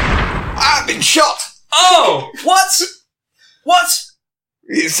 I've been shot! Oh! What?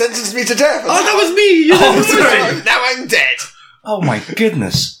 You sentenced me to death. Oh, that was me! You Oh, didn't do sorry. it. Now I'm dead. Oh my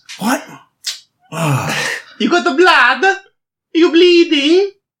goodness. What? You got the blood? You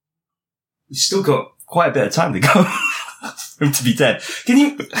bleeding? You still got quite a bit of time to go for him to be dead. Can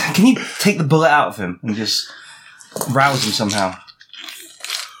you take the bullet out of him and just rouse him somehow?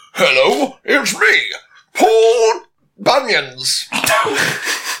 Hello, it's me, Paul Bunions.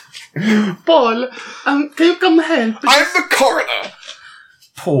 Paul, can you come help? I'm the coroner.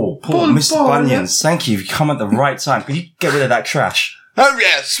 Paul, Paul, Mr. Paul. Bunions, thank you. You've come at the right time. Can you get rid of that trash? Oh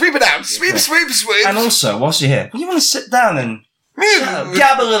yeah, sweep it out. Sweep. And also, whilst you're here, you want to sit down and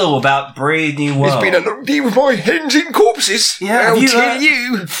gab a little about Brave New World? It's been a long day with my hens in corpses. Yeah, I'll have you, tell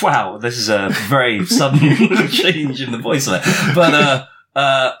you. Wow, this is a very sudden change in the voice there. But,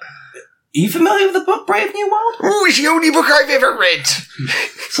 are you familiar with the book Brave New World? Oh, it's the only book I've ever read.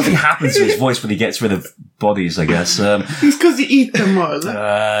 Something happens to his voice when he gets rid of bodies, I guess. It's because you eat them all.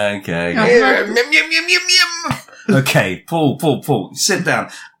 Okay. Yum, yum, yum, yum, yum. Okay, Paul, sit down.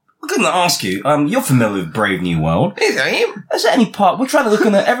 I'm going to ask you, you're familiar with Brave New World. Yes, I am. Is there any part, we're trying to look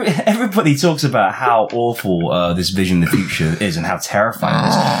at everybody talks about how awful this vision of the future is and how terrifying it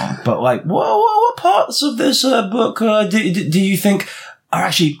is. But like, what parts of this book do you think are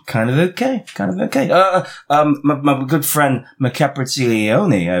actually kind of okay? My good friend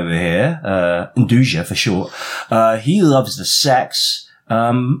Macapratileone over here, Induja for short, he loves the sex.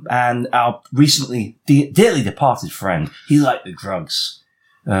 And our recently dearly departed friend, he liked the drugs.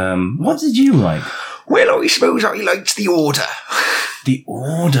 What did you like? Well, I suppose I liked the order. The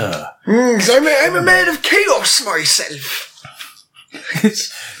Order. 'Cause I'm a man of chaos myself. It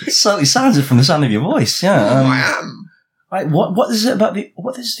certainly sounds it from the sound of your voice, yeah. I am. Like, what is it about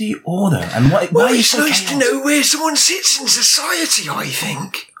what is the Order? And why Well, are you it's so nice to chaotic? know where someone sits in society, I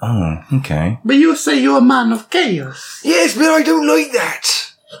think. Oh, okay. But you say you're a man of chaos. Yes, but I don't like that.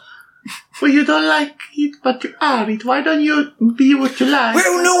 Well, you don't like it, but you are it. Why don't you be what you like?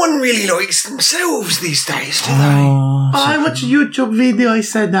 Well, no one really likes themselves these days, do they? I watched a YouTube video. I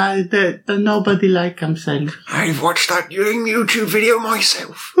said that nobody like himself. I've watched that YouTube video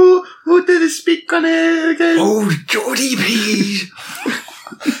myself. Who did it speak on it again? Oh, Geordie P.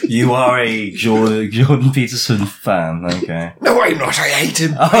 You are a Jordan Peterson fan, okay. No, I'm not. I hate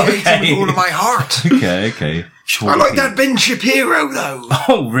him. I hate him with all of my heart. Okay. I like that Ben Shapiro, though.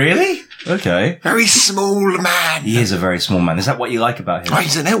 Oh, really? Okay. Very small man. He is a very small man. Is that what you like about him? Oh,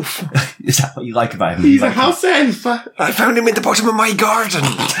 he's an elf. Is that what you like about him? He's You a like house elf. I found him at the bottom of my garden.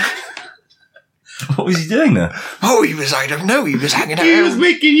 What was he doing there? Oh, he was hanging out. He was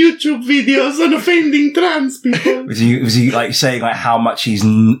making YouTube videos on offending trans people. Was he like saying like how much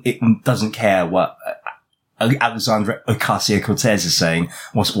it doesn't care what Alexandra Ocasio-Cortez is saying,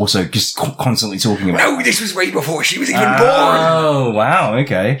 was also just constantly talking about. No, this was way before she was even born. Oh, wow,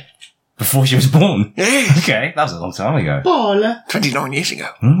 okay. Before she was born. Yes. Okay, that was a long time ago. Paul, 29 years ago.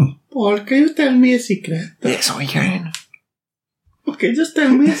 Paul, can you tell me a secret? Yes, I can. Okay, just tell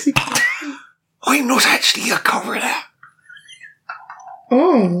me a secret. I'm not actually a coroner.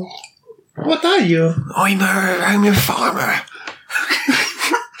 Oh, what are you? I'm a farmer.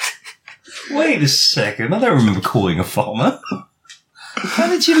 Wait a second, I don't remember calling a farmer. How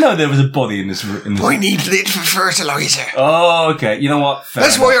did you know there was a body in this? I need lead for fertilizer. Oh, okay. You know what? Fair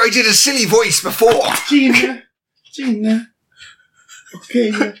That's enough. why I did a silly voice before. Gina.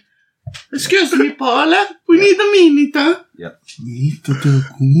 Okay. Excuse me, Paula. We need a minute, huh? Yep. We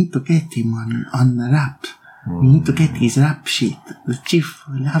need to get him on the rap. We need to get his rap sheet. The chief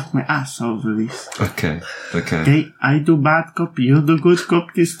will have my ass over this. Okay. Okay, I do bad cop, you do good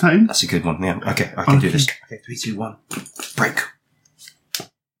cop this time. That's a good one, yeah. Okay, I can do this. Okay, 3, 2, 1. Break.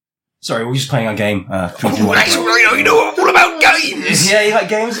 Sorry, we're just playing our game. 3, 2, 1. That's all right, I know all about games. Yeah, you like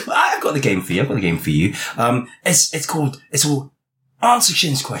games? I've got the game for you. It's called Answer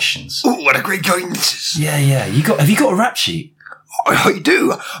Shin's Questions. Oh, what a great game this is. Yeah. Have you got a rap sheet? I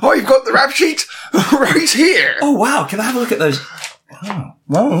do. I've got the rap sheet right here. Oh, wow. Can I have a look at those? Oh,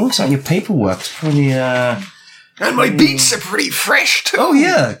 well, it looks like your paperwork's pretty, And my beats are pretty fresh too. Oh,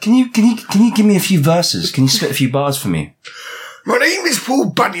 yeah. Can you give me a few verses? Can you spit a few bars for me? My name is Paul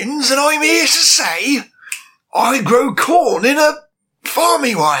Bunions, and I'm here to say I grow corn in a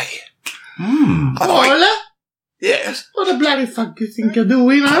farmy way. Paul? Yes. What the bloody fuck you think you're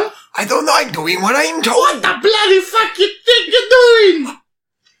doing, huh? I don't know, I'm doing what I'm told. What the bloody fuck you think you're doing?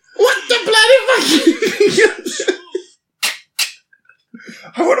 What the bloody fuck you think you're doing?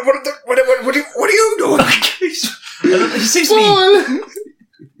 What are you doing? It seems to Paul!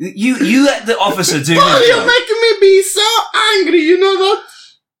 be... You let the officer do Paul, his you're job. making me be so angry, you know that?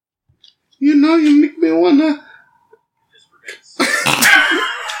 You know, you make me wanna...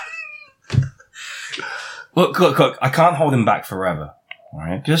 Look, I can't hold him back forever.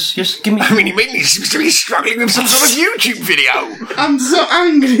 Alright? Just give me... I mean, he mainly seems to be struggling with some sort of YouTube video. I'm so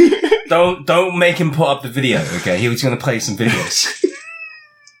angry. Don't make him put up the video, okay? He was gonna play some videos.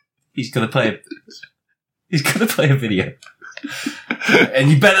 He's gonna play a video.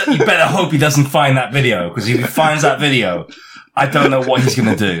 And you better hope he doesn't find that video, because if he finds that video, I don't know what he's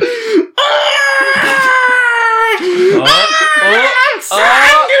gonna do. I'm so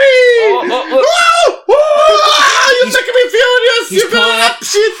angry! You're making me furious! He's You put pulling up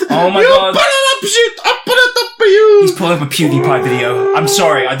shit! Oh my you God. put up shit! I put it up for you! He's pulling up a PewDiePie video. I'm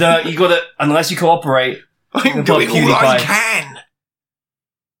sorry, you gotta, unless you cooperate. I'm doing all I can.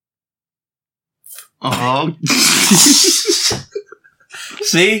 Oh.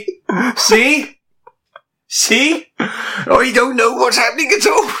 See? I don't know what's happening at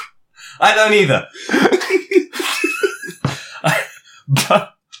all. I don't either.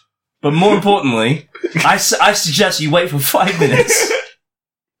 But more importantly, I suggest you wait for 5 minutes.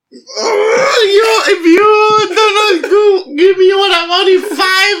 If you don't give me what I want in 5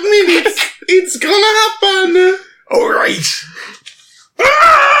 minutes, it's gonna happen. Alright.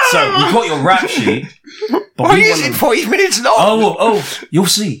 So, we've got your rap sheet. But Why is it 5 minutes long? Oh, you'll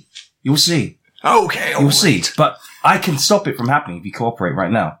see. Okay, You'll see. But I can stop it from happening if you cooperate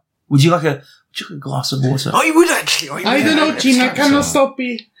right now. Would you like a glass of water? I would actually. I don't know, Chin. I cannot stop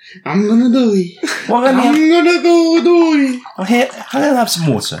it. I'm gonna do it. Well, let me I'm gonna go do it. Oh, here, I'll have some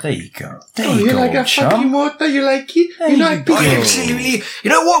water. There you go. You like a fucking water? You like it? There You you like go. it? Absolutely. You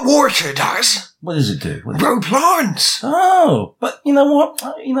know what water does? What does it do? Grow plants. Oh, but you know what?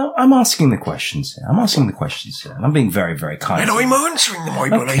 I'm asking the questions here. And I'm being very, very kind. And I'm answering them, I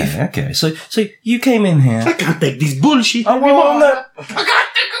believe. Okay. So you came in here. I can't take this bullshit Oh, anymore. well, no. I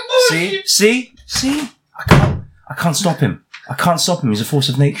can't take the bullshit. See? I can't stop him. He's a force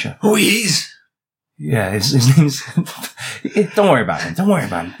of nature. Oh, he is. Yeah, his name's... Don't worry about him.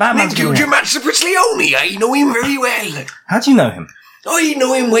 Batman's Do you match the Pritzleone? I know him very well. How do you know him? I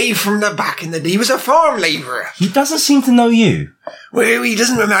know him way from the back in the day. He was a farm labourer. He doesn't seem to know you. Well, he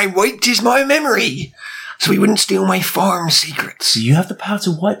doesn't remember. I wiped my memory, so he wouldn't steal my farm secrets. So you have the power to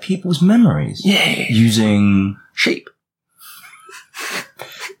wipe people's memories? Yeah. Using... Sheep.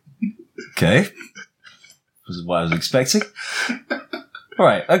 Okay. This is what I was expecting.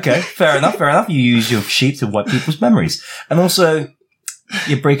 Alright, okay. Fair enough. You use your sheep to wipe people's memories. And also,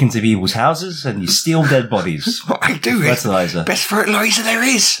 you break into people's houses and you steal dead bodies. What I do is Fertilizer. best fertilizer there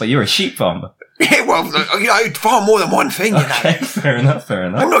is. But you're a sheep farmer. Yeah, well, I'd farm more than one thing, you know. Okay, fair enough.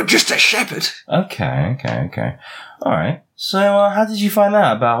 I'm not just a shepherd. Okay. Alright. So, how did you find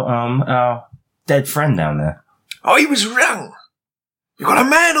out about, our dead friend down there? I was wrong. You got a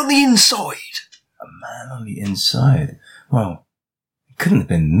man on the inside. A man on the inside? Well, it couldn't have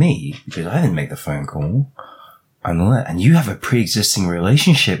been me, because I didn't make the phone call. And you have a pre-existing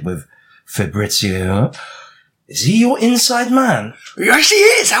relationship with Fabrizio. Is he your inside man? Yes, he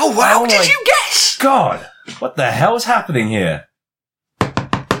is. How well Oh did my you guess? God, what the hell is happening here?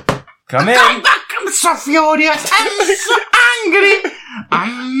 Come in. Come back! I'm so furious. I'm so angry.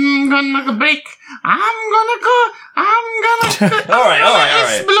 I'm gonna break. I'm gonna go. All right.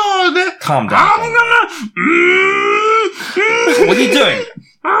 Explode. Calm down. What are you doing?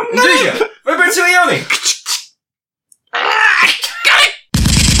 Do you? Fabrizio Leone!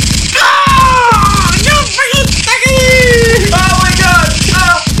 Oh my God!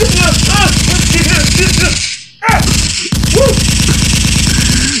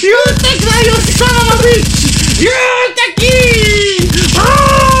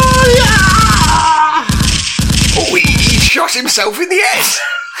 himself in the head.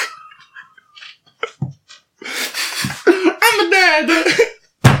 I'm dead.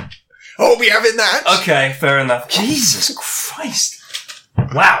 I'll be having that. Okay, fair enough. Jesus Christ.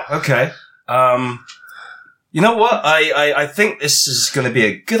 Wow, okay. You know what? I think this is going to be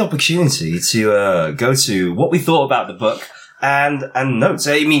a good opportunity to go to what we thought about the book and notes.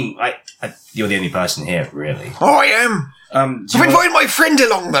 I mean, you're the only person here, really. Oh, I am. I've invited my friend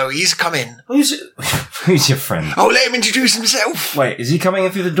along, though. He's coming. Who's your friend? I'll let him introduce himself. Wait, is he coming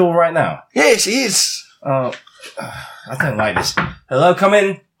in through the door right now? Yes, he is. Oh, I don't like this. Hello, come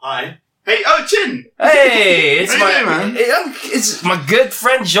in. Hi. Hey, Chin! Hey, it's How you doing, man? it's my good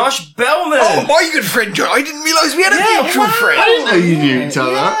friend Josh Bellman. Oh, my good friend, John. I didn't realise we had a mutual friend. I didn't know you knew each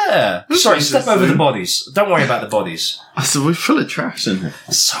other. Yeah. Sorry, step over the bodies. Don't worry about the bodies. So we're full of trash in here.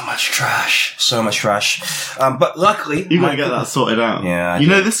 So much trash. But luckily, You gotta get that sorted out. Yeah, I You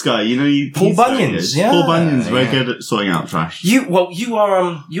do. know this guy. You know Paul he's very Bunyan's, good. yeah. Paul Bunyan's very Yeah. good at sorting out trash. You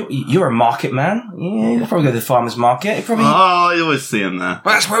are you're a market man. Yeah, you probably go to the farmer's market. You probably. Oh, you always see him there.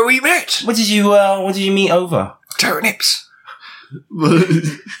 Well, that's where we met. What did you meet over? Turnips.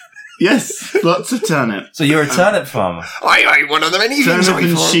 Yes, lots of turnip. So you're a turnip farmer. I ate one of the many things Turnip I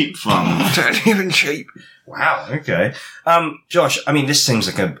and thought. sheep farm. Turnip and sheep. Wow. Okay. Josh, I mean, this seems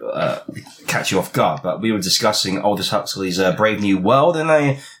like a catch you off guard, but we were discussing Aldous Huxley's Brave New World, and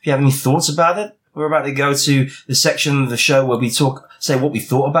if you have any thoughts about it, we're about to go to the section of the show where we say what we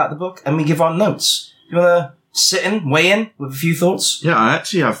thought about the book, and we give our notes. You want to sit in, weigh in with a few thoughts? Yeah,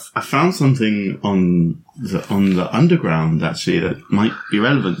 I found something on the underground actually that might be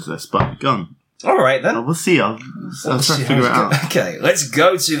relevant to this, but gone. All right then. We'll see. I'll try to see figure it how out. Okay, let's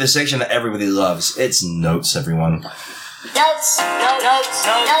go to the section that everybody loves. It's notes, everyone.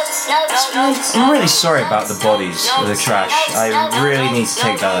 I'm really sorry about the bodies of the trash. I really need to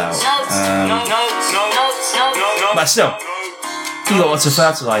take that out. But still, you got lots of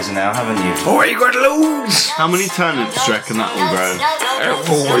fertilizer now, haven't you? Oh, you got loads. How many turnips do you reckon that will grow?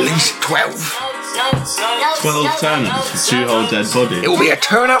 Oh, at least 12. 12 turnips for 2 whole dead bodies. It will be a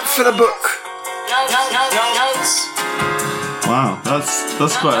turn up for the book. Wow,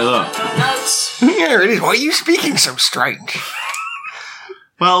 that's quite a lot. Yeah, it is. Why are you speaking so strange?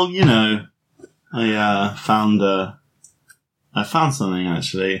 Well, you know, I found something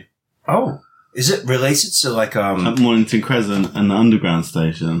actually Oh, is it related to like at Mornington Crescent and the underground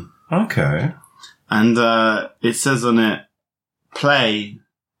station, Okay. and it says on it, "Play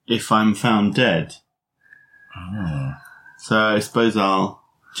if I'm found dead." So I suppose I'll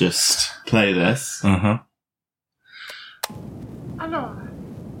just play this. Mm-hmm. Allora,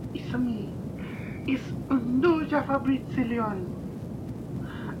 it's me. It's Nduja Fabrizio.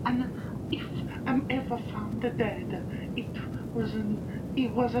 And if I'm ever found dead,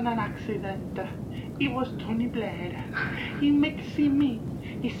 it wasn't an accident. It was Tony Blair. He makes me.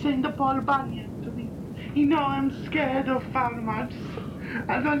 He sent Paul Bunyan to me. You know I'm scared of farmers.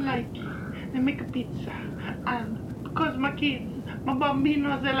 I don't like it. They make pizza. And because my kids, my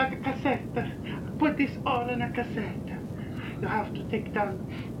bambinos, they like a cassette. I put this all in a cassette. You have to take down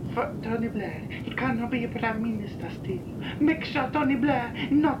for Tony Blair. He cannot be a prime minister still. Make sure Tony Blair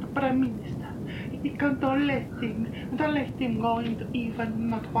is not prime minister. Don't let him go into even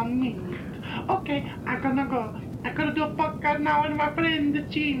not 1 minute. Okay, I'm gonna go. I'm gonna do a podcast now with my friend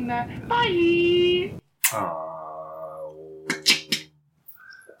Chin. Bye.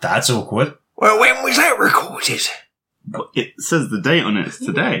 That's awkward. Well, when was that recorded? But it says the date on it. It's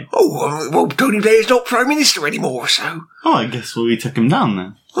today. Oh, well, Tony Blair's not Prime Minister anymore, so... Oh, I guess we took him down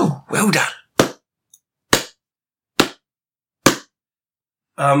then. Oh, well done.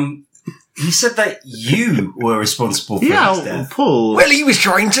 He said that you were responsible for his Yeah, death. Paul. Well, he was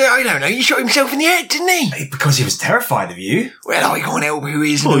trying to, I don't know, he shot himself in the head, didn't he? Because he was terrified of you. Well, I can't help who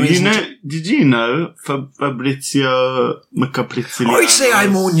is and Paul, who you isn't. know? Did you know Fabrizio Macaprizziliano? I'd say I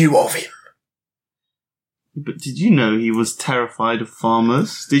more knew of him. But did you know he was terrified of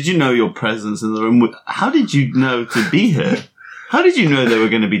farmers? Did you know your presence in the room? How did you know to be here? How did you know there were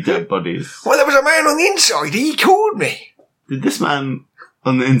going to be dead bodies? Well, there was a man on the inside, he called me. Did this man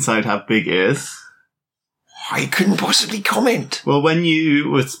on the inside have big ears? I couldn't possibly comment. Well, when you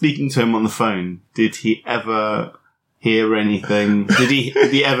were speaking to him on the phone, did he ever hear anything? Did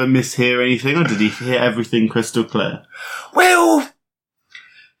he ever mishear anything, or did he hear everything crystal clear? Well,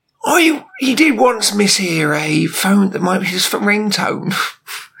 he did once mishear a phone that might be his ringtone.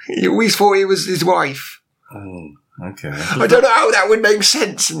 He always thought it was his wife. Oh, okay. I don't know how that would make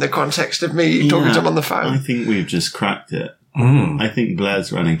sense in the context of me talking to him on the I phone. think we've just cracked it. Mm. I think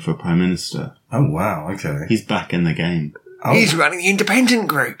Blair's running for Prime Minister. Oh, wow, okay. He's back in the game. Oh. He's running the independent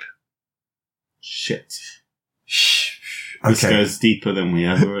group. Shit. Shh. This Okay. goes deeper than we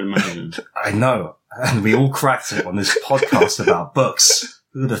ever imagined. I know. And we all cracked it on this podcast about books.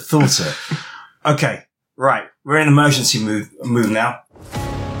 Who would have thought it? Okay. Right. We're in emergency move now.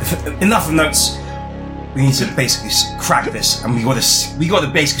 Enough of notes. We need to basically crack this, and we got to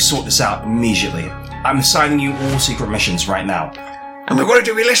basically sort this out immediately. I'm assigning you all secret missions right now. And we've got to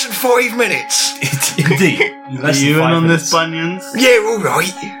do it less than 5 minutes. Indeed. Are you in on this, Bunions? Yeah, all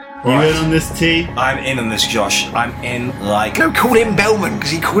right. You in on this, T? I'm in on this, Josh. I'm in like... No, call him Bellman,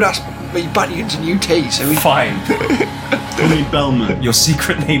 because he called us me Bunions and you T, so we... Fine. Call me Bellman. Your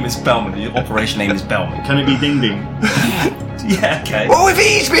secret name is Bellman. Your operation name is Bellman. Can it be Ding Ding? Yeah, okay. Well, if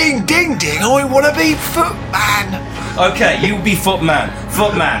he's being Ding Ding, I want to be Footman. Okay, you will be Footman.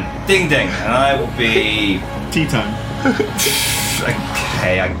 Footman. Ding Ding. And I will be... Tea time.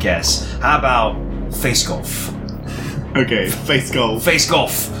 Okay, I guess. How about Face Golf? Okay, face golf. Face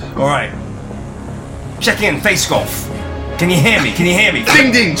Golf. Alright. Check in, Face Golf. Can you hear me? Can you hear me?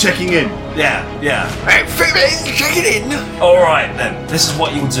 Ding Ding checking in. Yeah. Hey, Footman, check it in. Alright then, this is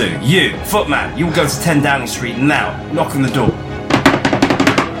what you'll do. You, Footman, you'll go to 10 Downing Street now. Knock on the door.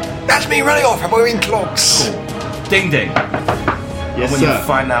 That's me running off. I'm wearing clogs. Cool. Ding Ding. Yes, I want you to sir.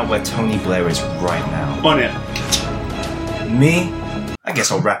 find out where Tony Blair is right now. On it. Me? I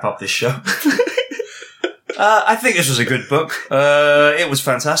guess I'll wrap up this show. I think this was a good book. It was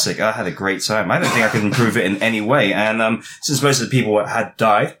fantastic. I had a great time. I don't think I could improve it in any way. And since most of the people had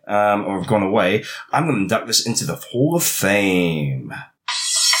died or have gone away, I'm going to induct this into the Hall of Fame.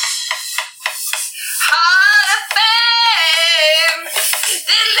 Hall of Fame.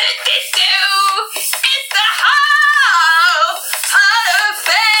 Diddle-dee-doo. It's the Hall of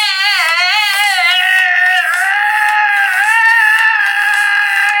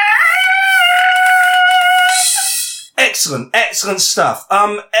Excellent, excellent stuff.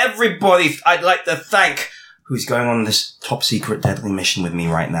 Everybody, I'd like to thank who's going on this top secret deadly mission with me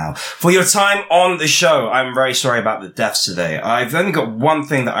right now for your time on the show. I'm very sorry about the deaths today. I've only got one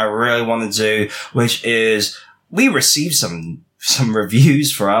thing that I really want to do, which is we received some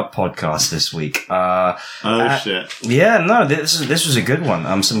reviews for our podcast this week. Shit. Yeah, no, this was a good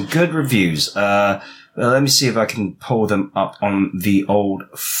one. Some good reviews. Let me see if I can pull them up on the old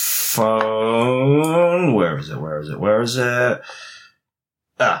phone. Where is it?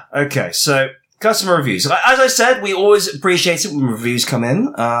 Okay. So, customer reviews. As I said, we always appreciate it when reviews come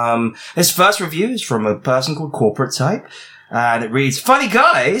in. This first review is from a person called Corporate Type, and it reads, "Funny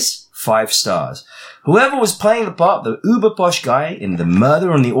guys, 5 stars. Whoever was playing the part of the uber posh guy in the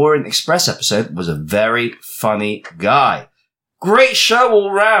Murder on the Orient Express episode was a very funny guy. Great show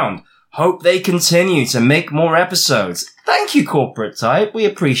all round. Hope they continue to make more episodes. Thank you, Corporate Type. We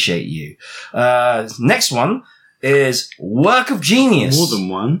appreciate you." Next one is Work of Genius. More than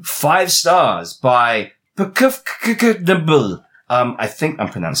one. 5 stars by Pukufkukudabul. I think I'm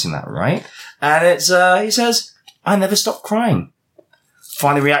pronouncing that right. And it's, he says, "I never stop crying."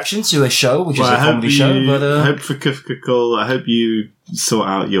 Funny reaction to a show, which is a comedy show, but, I hope for Kufkakul, I hope you sort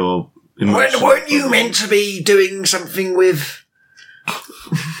out your emotions. Weren't you meant to be doing something with...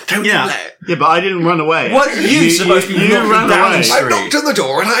 Tony Yeah, Blair? yeah, but I didn't run away. What are you supposed to be knocking ran down away. the I street? knocked on the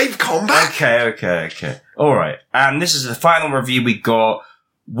door and I've come back. Okay. Alright. And this is the final review we got.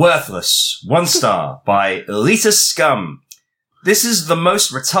 Worthless. 1 star by Elita Scum. "This is the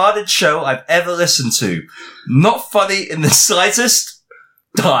most retarded show I've ever listened to. Not funny in the slightest.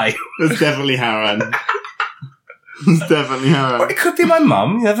 Die." It's definitely Haran. It's definitely Or Haran. it could be my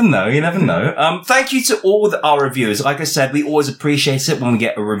mum. You never know. Thank you to all our reviewers. Like I said, we always appreciate it when we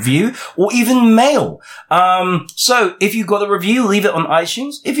get a review or even mail. So if you got a review, leave it on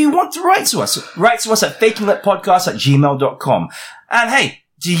iTunes. If you want to write to us at fakingletpodcast@gmail.com. And hey,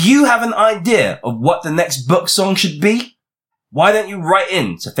 do you have an idea of what the next book song should be? Why don't you write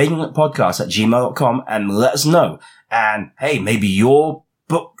in to fakingletpodcast@gmail.com and let us know? And hey, maybe your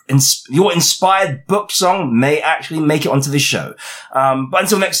inspired book song may actually make it onto the show. But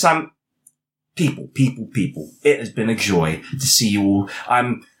until next time, people, it has been a joy to see you all.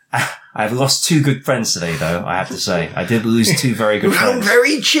 I've lost 2 good friends today, though, I have to say. I did lose 2 very good You sound friends.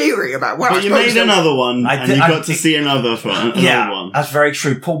 very cheery about what But you made another one, I and did- you I- got to see another Yeah, one. that's very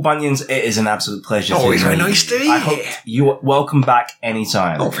true. Paul Bunyan's, it is an absolute pleasure. Oh, to it's very meet nice you. to be I hope here. you're welcome back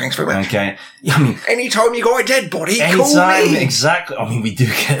anytime. Oh, thanks very much. Okay. I mean, Anytime you got a dead body, call anytime, me. exactly. I mean, we do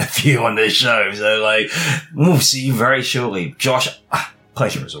get a few on this show, so we'll see you very shortly. Josh,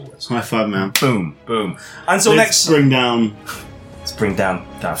 pleasure as always. High five, man. Boom. Until Let's next, bring down. let's bring down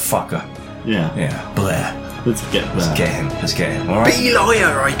that fucker. Yeah, Yeah, Blair. let's get Let's there. get him. All right. Be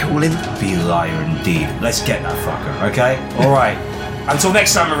liar, I call him. Be a liar indeed. Let's get that fucker. Okay. All right. Until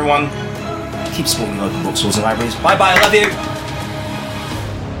next time, everyone. Keep keep supporting local bookstores and libraries. Bye bye, I love you!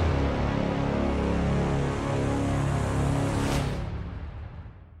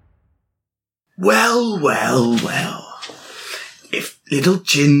 Well. If little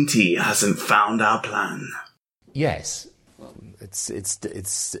Chinty hasn't found our plan. Yes,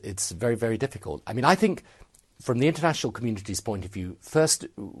 it's very, very difficult. I mean, I think from the international community's point of view, first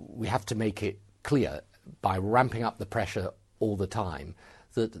we have to make it clear by ramping up the pressure all the time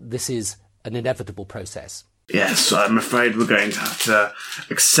that this is an inevitable process. Yes, so I'm afraid we're going to have to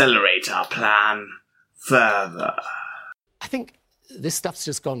accelerate our plan further. I think this stuff's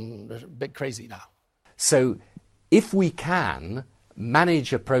just gone a bit crazy now. So if we can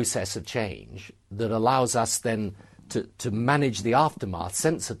manage a process of change that allows us then to manage the aftermath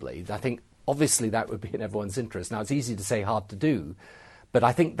sensibly, I think obviously that would be in everyone's interest. Now, it's easy to say, hard to do, but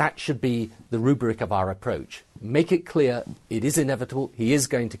I think that should be the rubric of our approach. Make it clear it is inevitable, he is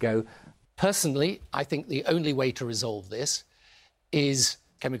going to go. Personally, I think the only way to resolve this is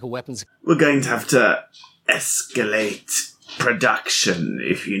chemical weapons. We're going to have to escalate production,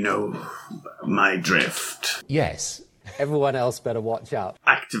 if you know my drift. Yes, everyone else better watch out.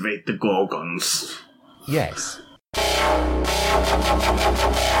 Activate the Gorgons. Yes.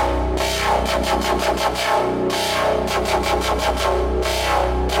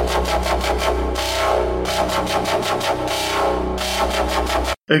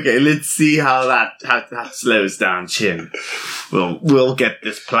 Okay, let's see how that slows down Chin. We'll get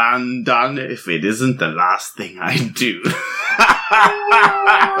this plan done if it isn't the last thing I do.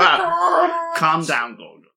 Calm down, Gorgon.